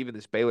want to believe in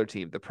this Baylor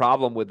team. The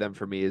problem with them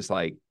for me is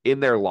like in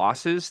their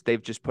losses,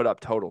 they've just put up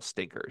total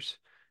stinkers.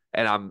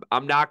 And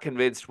I'm not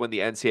convinced when the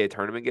NCAA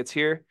tournament gets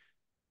here,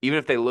 even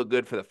if they look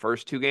good for the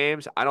first two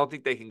games, I don't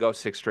think they can go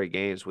 6 straight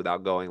games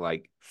without going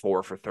like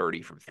 4 for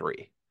 30 from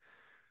three.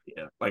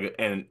 Yeah, like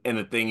and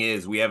the thing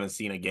is, we haven't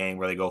seen a game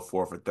where they go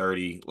 4 for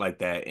 30 like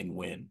that and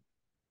win.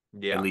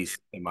 At Yeah.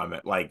 least in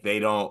my like they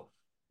don't.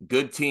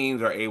 Good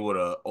teams are able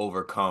to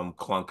overcome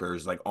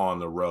clunkers like on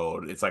the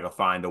road. It's like a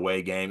find a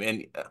way game,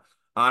 and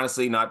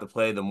honestly, not to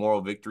play the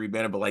moral victory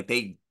banner, but like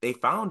they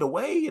found a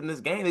way in this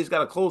game. They just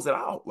got to close it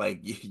out. Like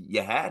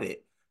you had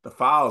it. The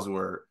fouls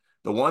were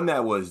the one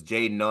that was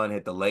Jaden Nunn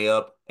hit the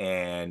layup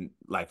and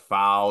like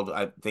fouled.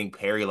 I think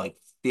Perry like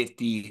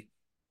 60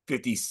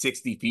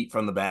 feet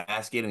from the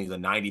basket, and he's a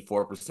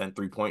 94%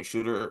 3-point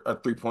shooter, a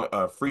 3-point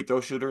free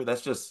throw shooter.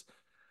 That's just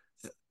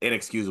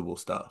inexcusable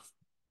stuff.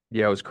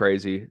 Yeah, it was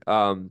crazy.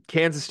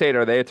 Kansas State,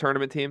 are they a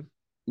tournament team?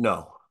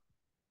 No.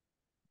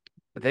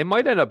 They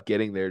might end up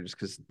getting there just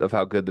because of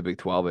how good the Big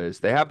 12 is.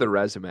 They have the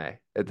resume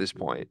at this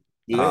point.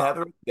 Do they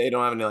have they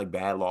don't have any like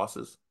bad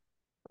losses?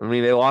 I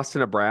mean, they lost to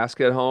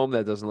Nebraska at home.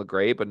 That doesn't look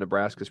great, but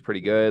Nebraska's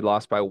pretty good.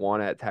 Lost by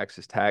one at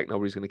Texas Tech.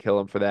 Nobody's going to kill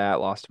them for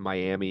that. Lost to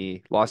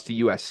Miami. Lost to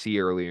USC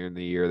earlier in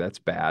the year. That's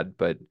bad.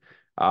 But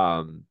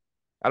um,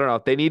 I don't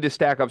know. They need to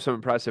stack up some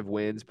impressive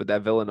wins, but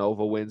that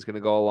Villanova win's going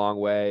to go a long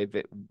way.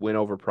 Win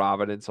over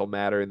Providence will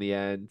matter in the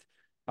end.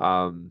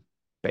 Um,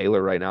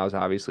 Baylor right now is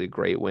obviously a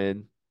great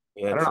win.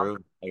 Yeah, I don't know.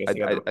 true. I guess they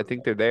got the I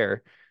think they're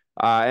there.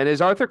 And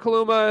is Arthur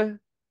Kaluma?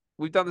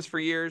 We've done this for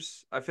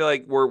years. I feel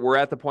like we're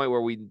at the point where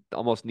we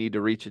almost need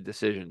to reach a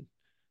decision.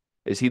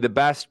 Is he the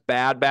best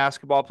bad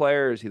basketball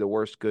player, or is he the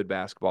worst good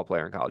basketball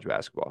player in college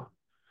basketball?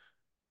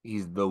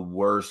 he's the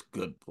worst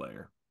good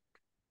player.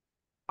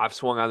 I've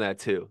swung on that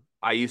too.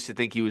 I used to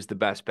think he was the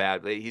best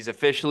bad. He's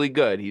officially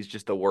good. He's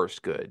just the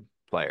worst good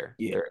player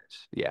Yeah, there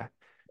is. Yeah.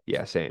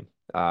 Yeah, same.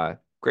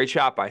 Great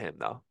shot by him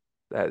though.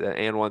 That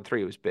and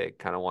 1-3 was big.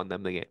 Kind of won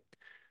them the game.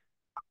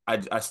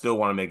 I still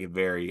want to make it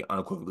very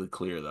unequivocally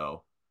clear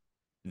though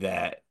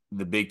that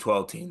the Big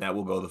 12 team that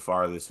will go the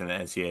farthest in the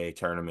NCAA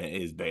tournament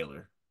is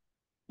Baylor.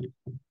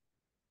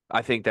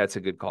 I think that's a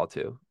good call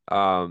too.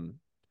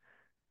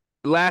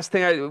 Last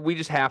thing we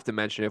just have to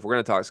mention, if we're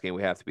gonna talk this game,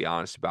 we have to be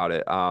honest about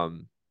it.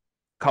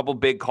 Couple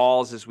big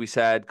calls, as we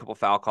said, couple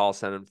foul calls,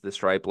 sent him to the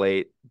stripe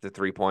late, the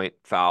 3-point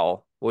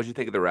foul. What did you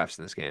think of the refs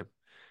in this game?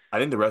 I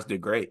think the rest did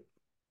great.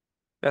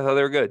 I thought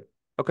they were good.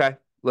 Okay,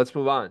 let's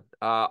move on.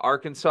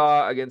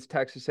 Arkansas against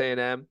Texas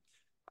A&M.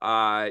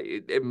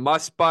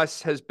 Must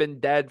Bus has been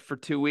dead for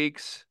 2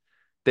 weeks.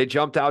 They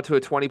jumped out to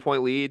a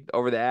 20-point lead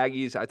over the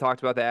Aggies. I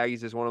talked about the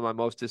Aggies as one of my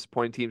most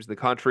disappointing teams in the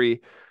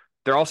country.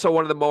 They're also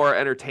one of the more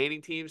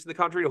entertaining teams in the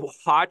country to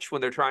watch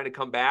when they're trying to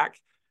come back.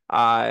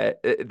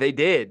 They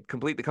did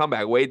complete the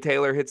comeback. Wade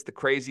Taylor hits the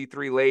crazy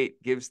three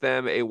late, gives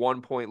them a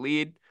 1-point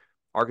lead.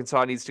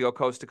 Arkansas needs to go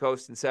coast to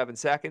coast in 7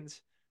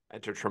 seconds.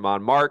 Enter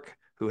Tremont Mark,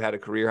 who had a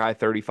career high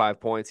 35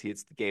 points. He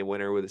hits the game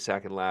winner with a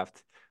second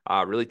left.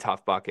 Really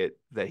tough bucket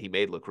that he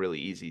made look really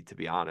easy, to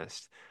be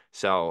honest.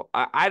 So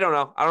I don't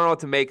know. I don't know what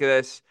to make of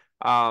this.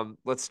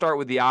 Let's start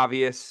with the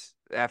obvious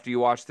after you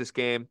watch this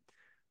game.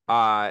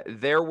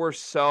 There were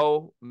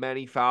so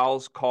many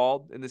fouls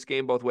called in this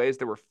game both ways.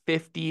 There were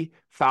 50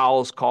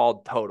 fouls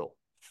called total.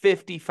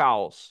 50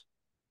 fouls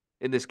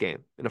in this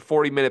game, in a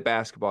 40-minute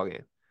basketball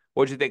game.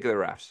 What'd you think of the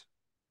refs?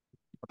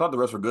 I thought the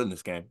rest were good in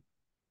this game.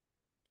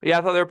 Yeah,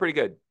 I thought they were pretty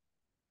good.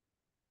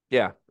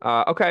 Yeah.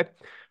 Okay.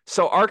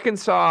 So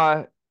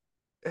Arkansas,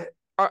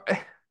 are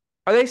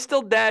are they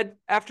still dead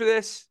after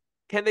this?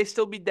 Can they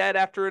still be dead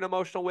after an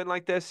emotional win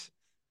like this?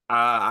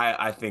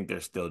 I think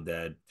they're still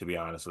dead, to be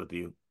honest with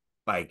you.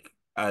 Like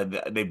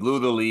they blew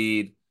the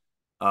lead.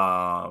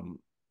 Um,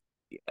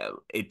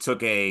 it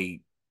took a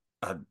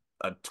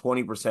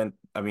 20%.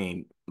 I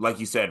mean, like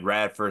you said,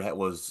 Radford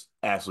was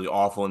absolutely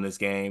awful in this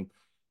game.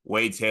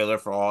 Wade Taylor,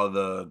 for all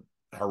the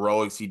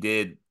heroics he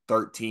did,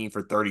 13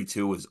 for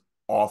 32 was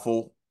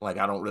awful. Like,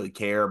 I don't really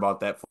care about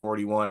that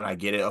 41. I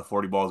get it, a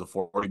 40 ball is a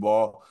 40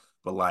 ball,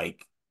 but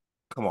like,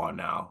 come on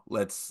now.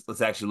 Let's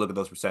actually look at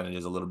those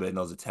percentages a little bit in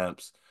those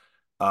attempts.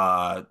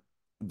 Uh,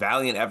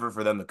 Valiant effort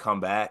for them to come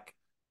back,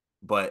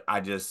 but I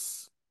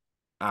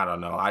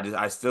don't know.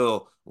 I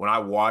still, when I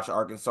watch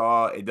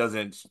Arkansas,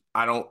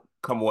 I don't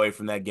come away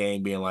from that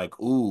game being like,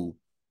 ooh,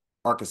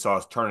 Arkansas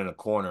is turning a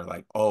corner.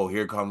 Like, oh,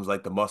 here comes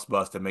like the must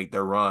bust to make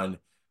their run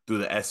through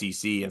the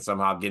SEC and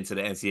somehow get into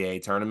the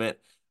NCAA tournament.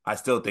 I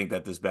still think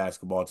that this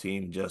basketball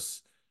team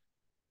just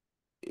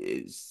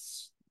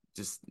is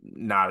just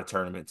not a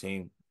tournament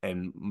team,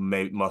 and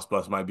must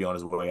bust might be on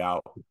his way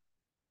out.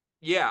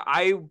 Yeah,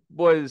 I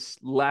was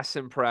less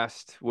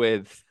impressed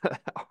with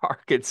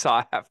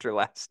Arkansas after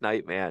last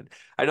night, man.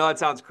 I know that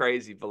sounds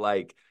crazy,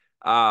 but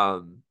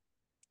um,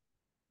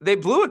 they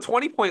blew a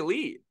 20-point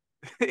lead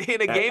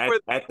in a At game at where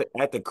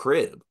at the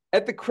crib.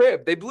 at the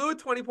crib. They blew a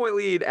 20-point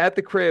lead at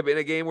the crib in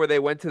a game where they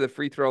went to the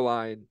free throw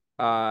line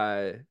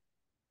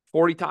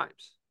 40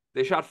 times.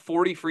 They shot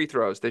 40 free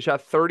throws. They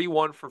shot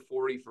 31 for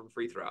 40 from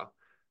free throw,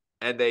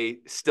 and they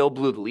still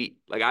blew the lead.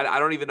 Like I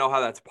don't even know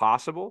how that's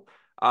possible.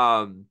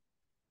 Um,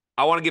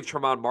 I want to give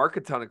Tremont Mark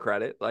a ton of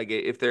credit. Like,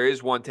 if there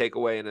is one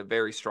takeaway in a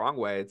very strong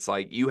way, it's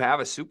like you have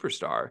a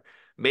superstar.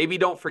 Maybe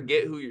don't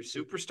forget who your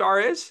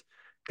superstar is,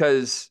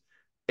 because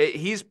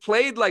he's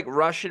played like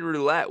Russian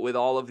roulette with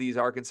all of these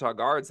Arkansas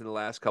guards in the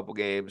last couple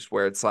games,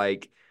 where it's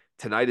like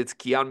tonight it's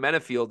Keon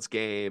Menifield's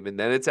game, and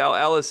then it's Al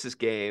Ellis's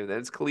game, and then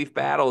it's Khalif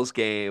Battle's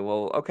game.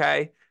 Well,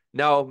 okay.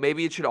 No,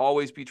 maybe it should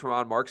always be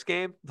Tremont Mark's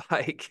game.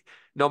 Like,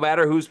 no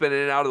matter who's been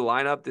in and out of the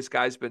lineup, this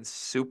guy's been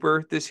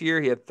super this year.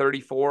 He had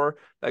 34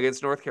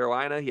 against North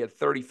Carolina. He had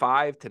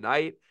 35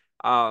 tonight.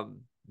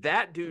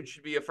 That dude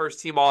should be a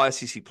first team all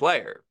SEC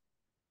player.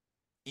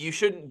 You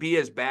shouldn't be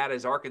as bad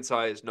as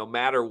Arkansas is, no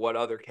matter what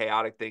other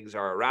chaotic things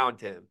are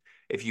around him,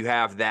 if you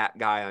have that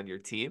guy on your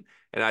team.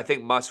 And I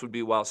think Muss would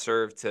be well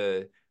served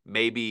to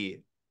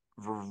maybe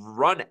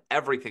run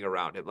everything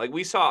around him. Like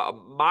we saw,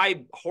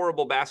 my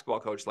horrible basketball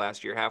coach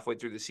last year, halfway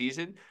through the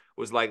season,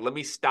 was like, let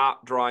me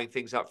stop drawing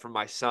things up for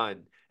my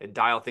son and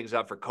dial things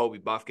up for Kobe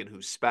Buffkin,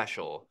 who's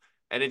special.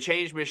 And it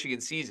changed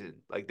Michigan's season.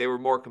 Like, they were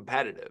more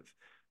competitive.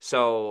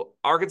 So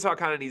Arkansas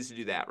kind of needs to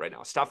do that right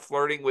now. Stop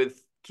flirting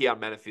with Keon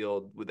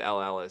Menifeld, with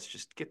L. Ellis.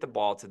 Just get the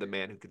ball to the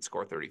man who can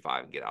score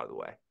 35 and get out of the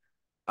way.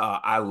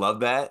 I love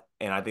that,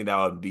 and I think that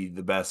would be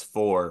the best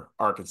for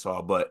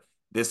Arkansas. But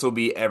this will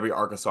be every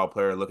Arkansas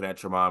player looking at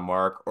Tremont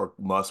Mark or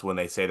Muss when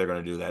they say they're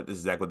going to do that. This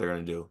is exactly what they're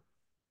going to do.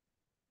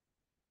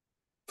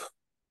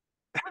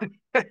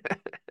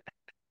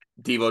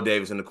 Devo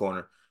Davis in the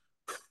corner,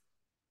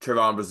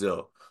 Trevon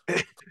Brazile,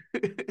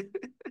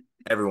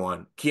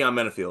 everyone, Keon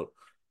Menifeld.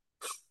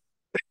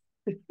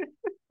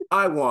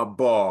 I want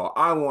ball.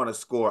 I want to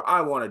score.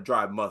 I want to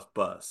drive must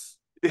bus.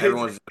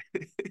 Everyone.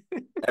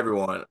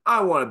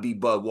 I want to be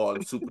Bud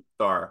Walton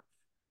superstar.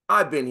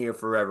 I've been here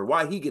forever.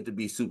 Why he get to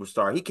be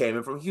superstar? He came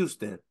in from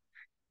Houston.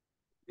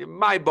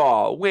 My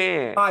ball,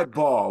 win. My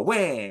ball,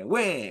 wham,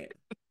 wham.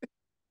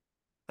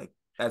 Like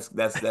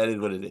that is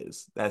what it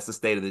is. That's the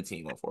state of the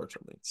team,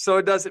 unfortunately. So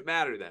it doesn't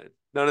matter then.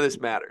 None of this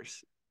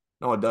matters.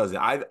 No, it doesn't.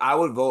 I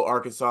would vote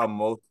Arkansas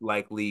most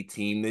likely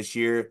team this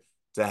year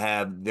to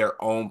have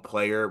their own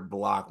player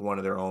block one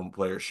of their own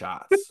player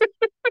shots.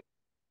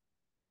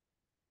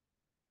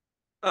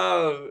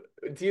 Do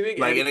you think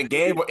Like any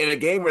in a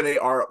game where they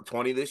are up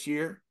 20 this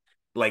year,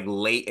 like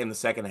late in the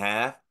second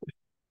half,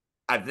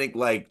 I think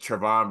like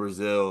Trevon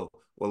Brazil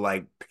will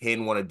like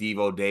pin one of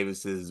Devo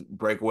Davis's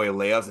breakaway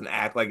layups and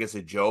act like it's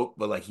a joke,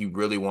 but like he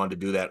really wanted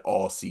to do that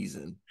all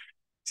season.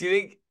 do you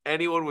think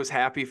anyone was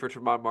happy for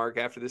Tremont Mark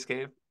after this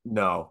game?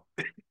 No,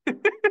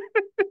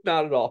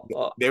 Not at all.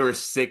 they were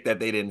sick that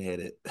they didn't hit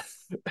it.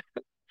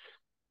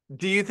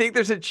 Do you think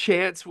there's a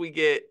chance we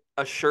get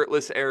a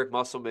shirtless Eric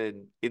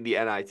Musselman in the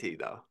NIT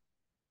though?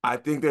 I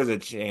think there's a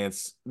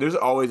chance. There's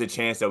always a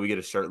chance that we get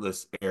a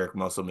shirtless Eric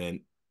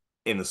Musselman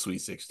in the Sweet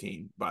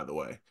 16, by the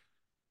way.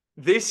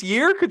 This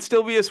year could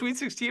still be a Sweet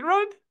 16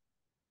 run?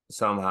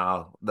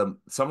 Somehow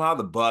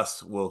the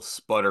bus will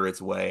sputter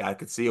its way. I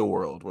could see a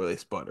world where they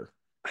sputter.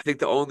 I think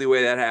the only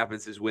way that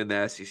happens is win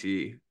the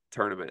SEC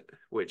tournament,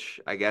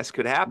 which I guess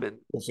could happen.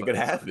 Wish it could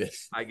happen.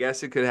 I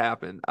guess it could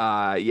happen.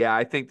 Yeah,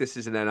 I think this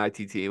is an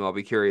NIT team. I'll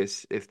be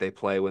curious if they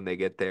play when they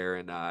get there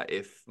and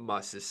if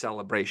Muss's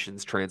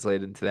celebrations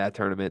translate into that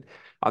tournament.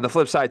 On the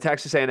flip side,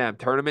 Texas A&M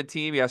tournament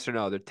team, yes or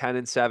no? They're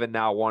 10-7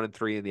 now,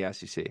 1-3 in the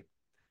SEC.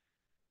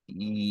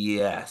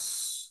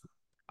 Yes.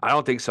 I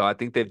don't think so. I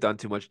think they've done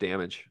too much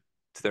damage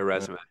to their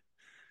resume.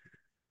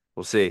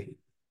 We'll see.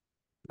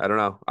 I don't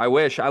know. I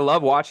wish. I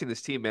love watching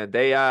this team, man.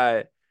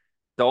 The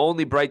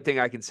only bright thing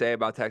I can say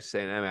about Texas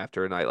A&M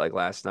after a night like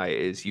last night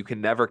is you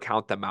can never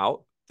count them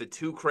out. The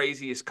two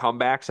craziest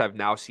comebacks I've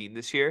now seen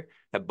this year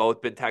have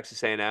both been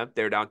Texas A&M.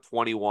 They were down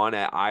 21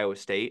 at Iowa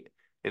State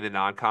in the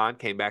non-con,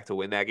 came back to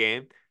win that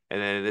game. And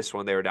then in this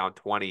one, they were down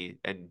 20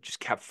 and just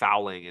kept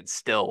fouling and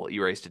still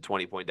erased a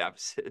 20-point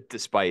deficit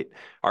despite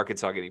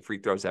Arkansas getting free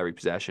throws every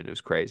possession. It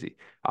was crazy.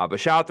 But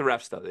shout out the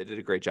refs, though. They did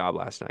a great job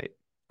last night.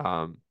 They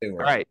All were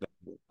right.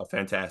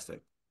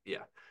 fantastic. Yeah.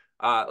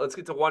 Let's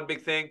get to one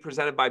big thing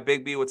presented by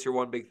Big B. What's your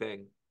one big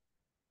thing?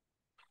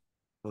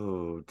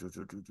 Oh,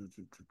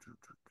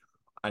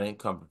 I didn't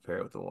come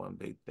prepared with the one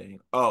big thing.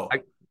 Oh,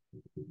 I,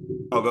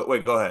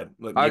 wait, go ahead.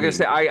 Look, I was give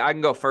gonna me. say I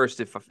can go first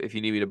if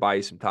you need me to buy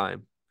you some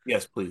time.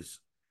 Yes, please.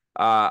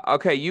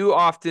 Okay, you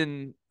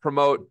often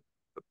promote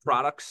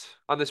products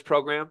on this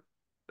program.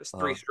 That's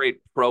three Uh, straight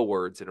pro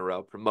words in a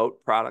row.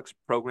 Promote products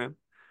program.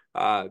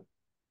 Uh,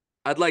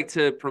 I'd like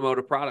to promote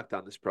a product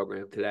on this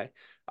program today.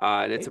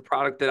 And it's okay. a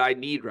product that I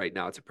need right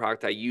now. It's a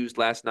product I used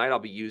last night. I'll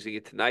be using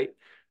it tonight.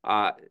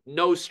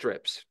 Nose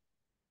strips.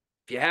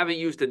 If you haven't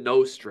used a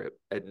nose strip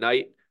at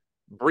night,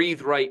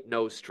 Breathe Right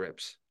nose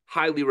strips.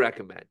 Highly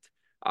recommend.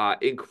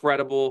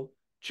 Incredible.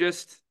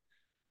 Just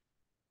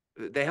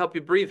they help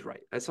you breathe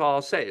right. That's all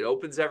I'll say. It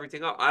opens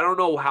everything up. I don't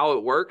know how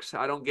it works.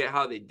 I don't get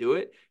how they do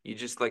it. You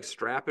just like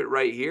strap it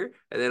right here,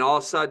 and then all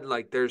of a sudden,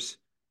 like there's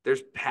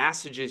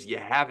passages you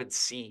haven't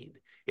seen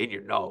in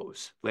your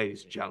nose,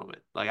 ladies and gentlemen.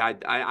 Like I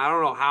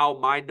don't know how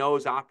my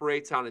nose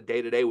operates on a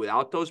day to day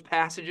without those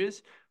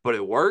passages, but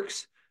it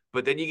works.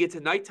 But then you get to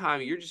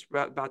nighttime, you're just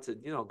about to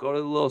go to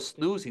the little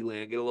snoozy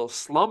land, get a little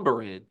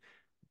slumber in.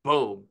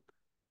 Boom,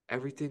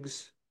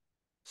 everything's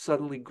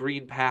suddenly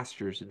green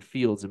pastures and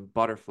fields and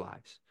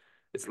butterflies.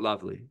 It's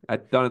lovely.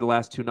 I've done it the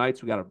last 2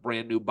 nights. We got a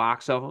brand new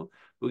box of them.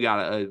 We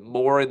got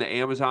more in the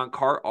Amazon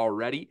cart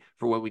already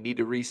for when we need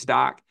to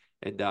restock.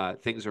 And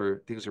things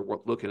are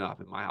looking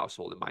up in my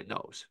household, in my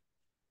nose.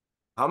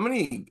 How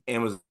many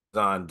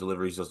Amazon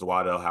deliveries does the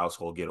Waddell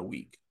household get a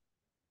week?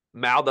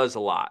 Mal does a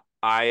lot.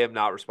 I am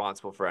not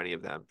responsible for any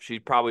of them. She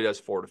probably does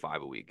 4 to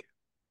 5 a week.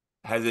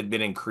 Has it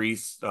been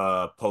increased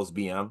post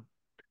BM?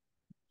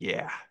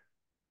 Yeah.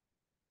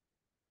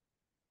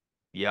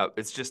 Yep.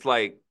 It's just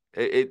like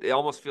it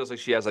almost feels like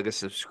she has like a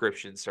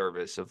subscription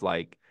service of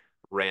like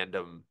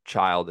random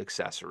child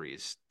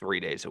accessories 3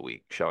 days a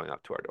week showing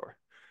up to our door.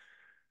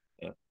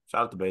 Yeah.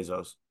 Shout out to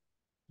Bezos.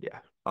 Yeah.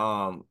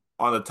 On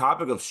the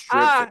topic of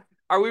strips,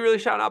 Are we really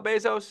shouting out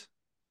Bezos?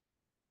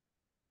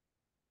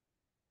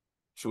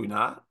 should we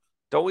not?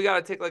 Don't we got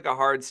to take like a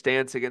hard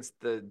stance against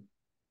the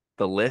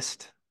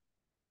list?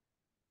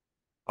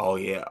 Oh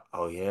yeah.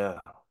 Oh yeah.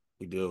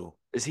 We do.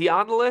 Is he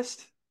on the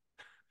list?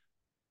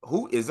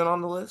 Who isn't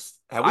on the list?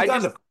 I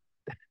just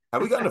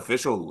Have we got an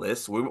official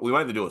list? We might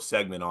have to do a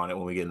segment on it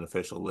when we get an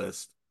official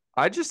list.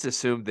 I just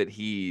assumed that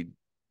he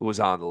was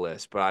on the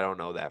list, but I don't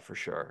know that for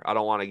sure. I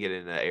don't want to get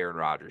in an Aaron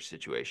Rodgers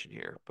situation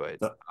here, but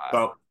Th-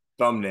 thumb,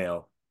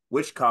 thumbnail.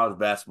 Which college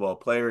basketball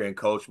player and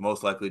coach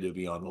most likely to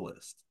be on the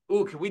list?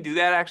 ooh, can we do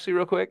that actually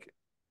real quick?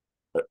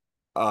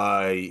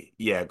 Uh,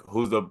 yeah.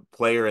 Who's the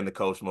player and the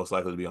coach most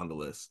likely to be on the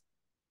list?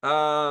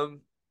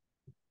 Um,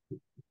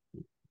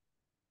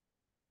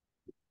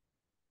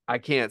 I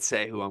can't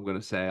say who I'm going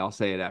to say. I'll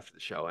say it after the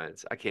show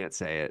ends. I can't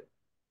say it.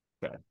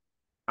 Okay.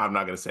 I'm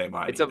not gonna say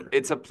mine either.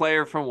 It's a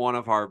player from one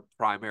of our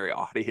primary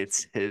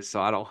audiences,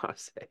 so I don't want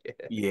to say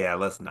it. Yeah,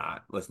 let's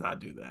not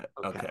do that.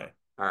 Okay. Okay.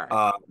 All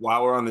right.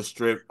 While we're on the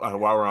strip, while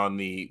we're on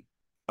the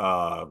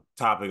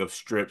topic of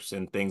strips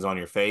and things on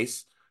your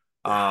face,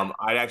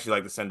 I'd actually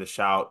like to send a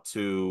shout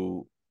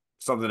to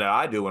something that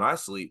I do when I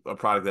sleep, a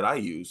product that I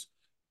use,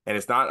 and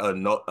it's not a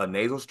no a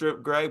nasal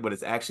strip, Greg, but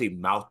it's actually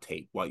mouth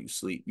tape while you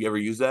sleep. You ever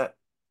use that?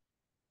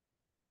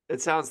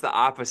 It sounds the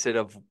opposite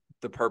of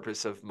the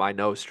purpose of my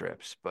nose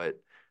strips, but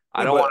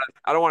Yeah, but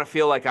I don't want to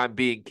feel like I'm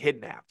being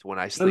kidnapped when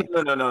I no, no, sleep.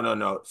 no, no, no, no,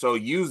 no. So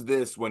use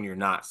this when you're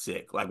not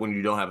sick, like when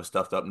you don't have a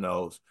stuffed up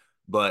nose.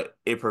 But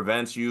it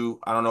prevents you.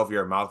 I don't know if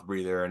you're a mouth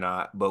breather or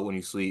not, but when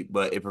you sleep,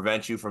 but it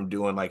prevents you from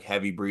doing like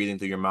heavy breathing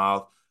through your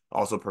mouth.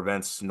 Also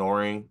prevents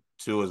snoring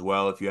too, as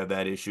well. If you have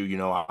that issue, you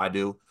know I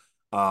do.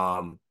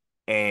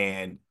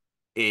 And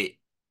it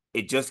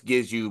it just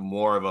gives you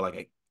more of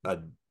a a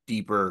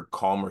deeper,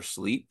 calmer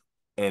sleep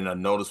and a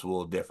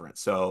noticeable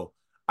difference. So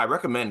I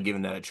recommend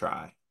giving that a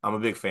try. I'm a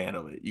big fan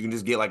of it. You can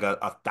just get like a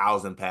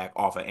 1,000 pack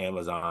off of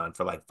Amazon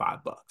for like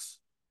 $5.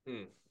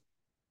 Hmm.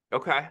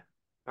 Okay.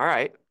 All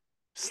right.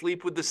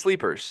 Sleep with the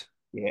sleepers.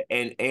 Yeah,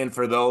 and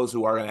for those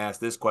who are going to ask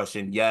this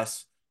question,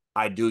 yes,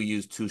 I do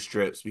use two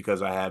strips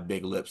because I have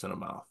big lips and a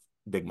mouth,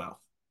 big mouth.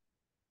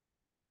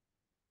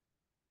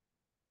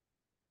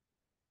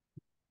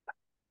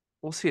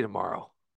 We'll see you tomorrow.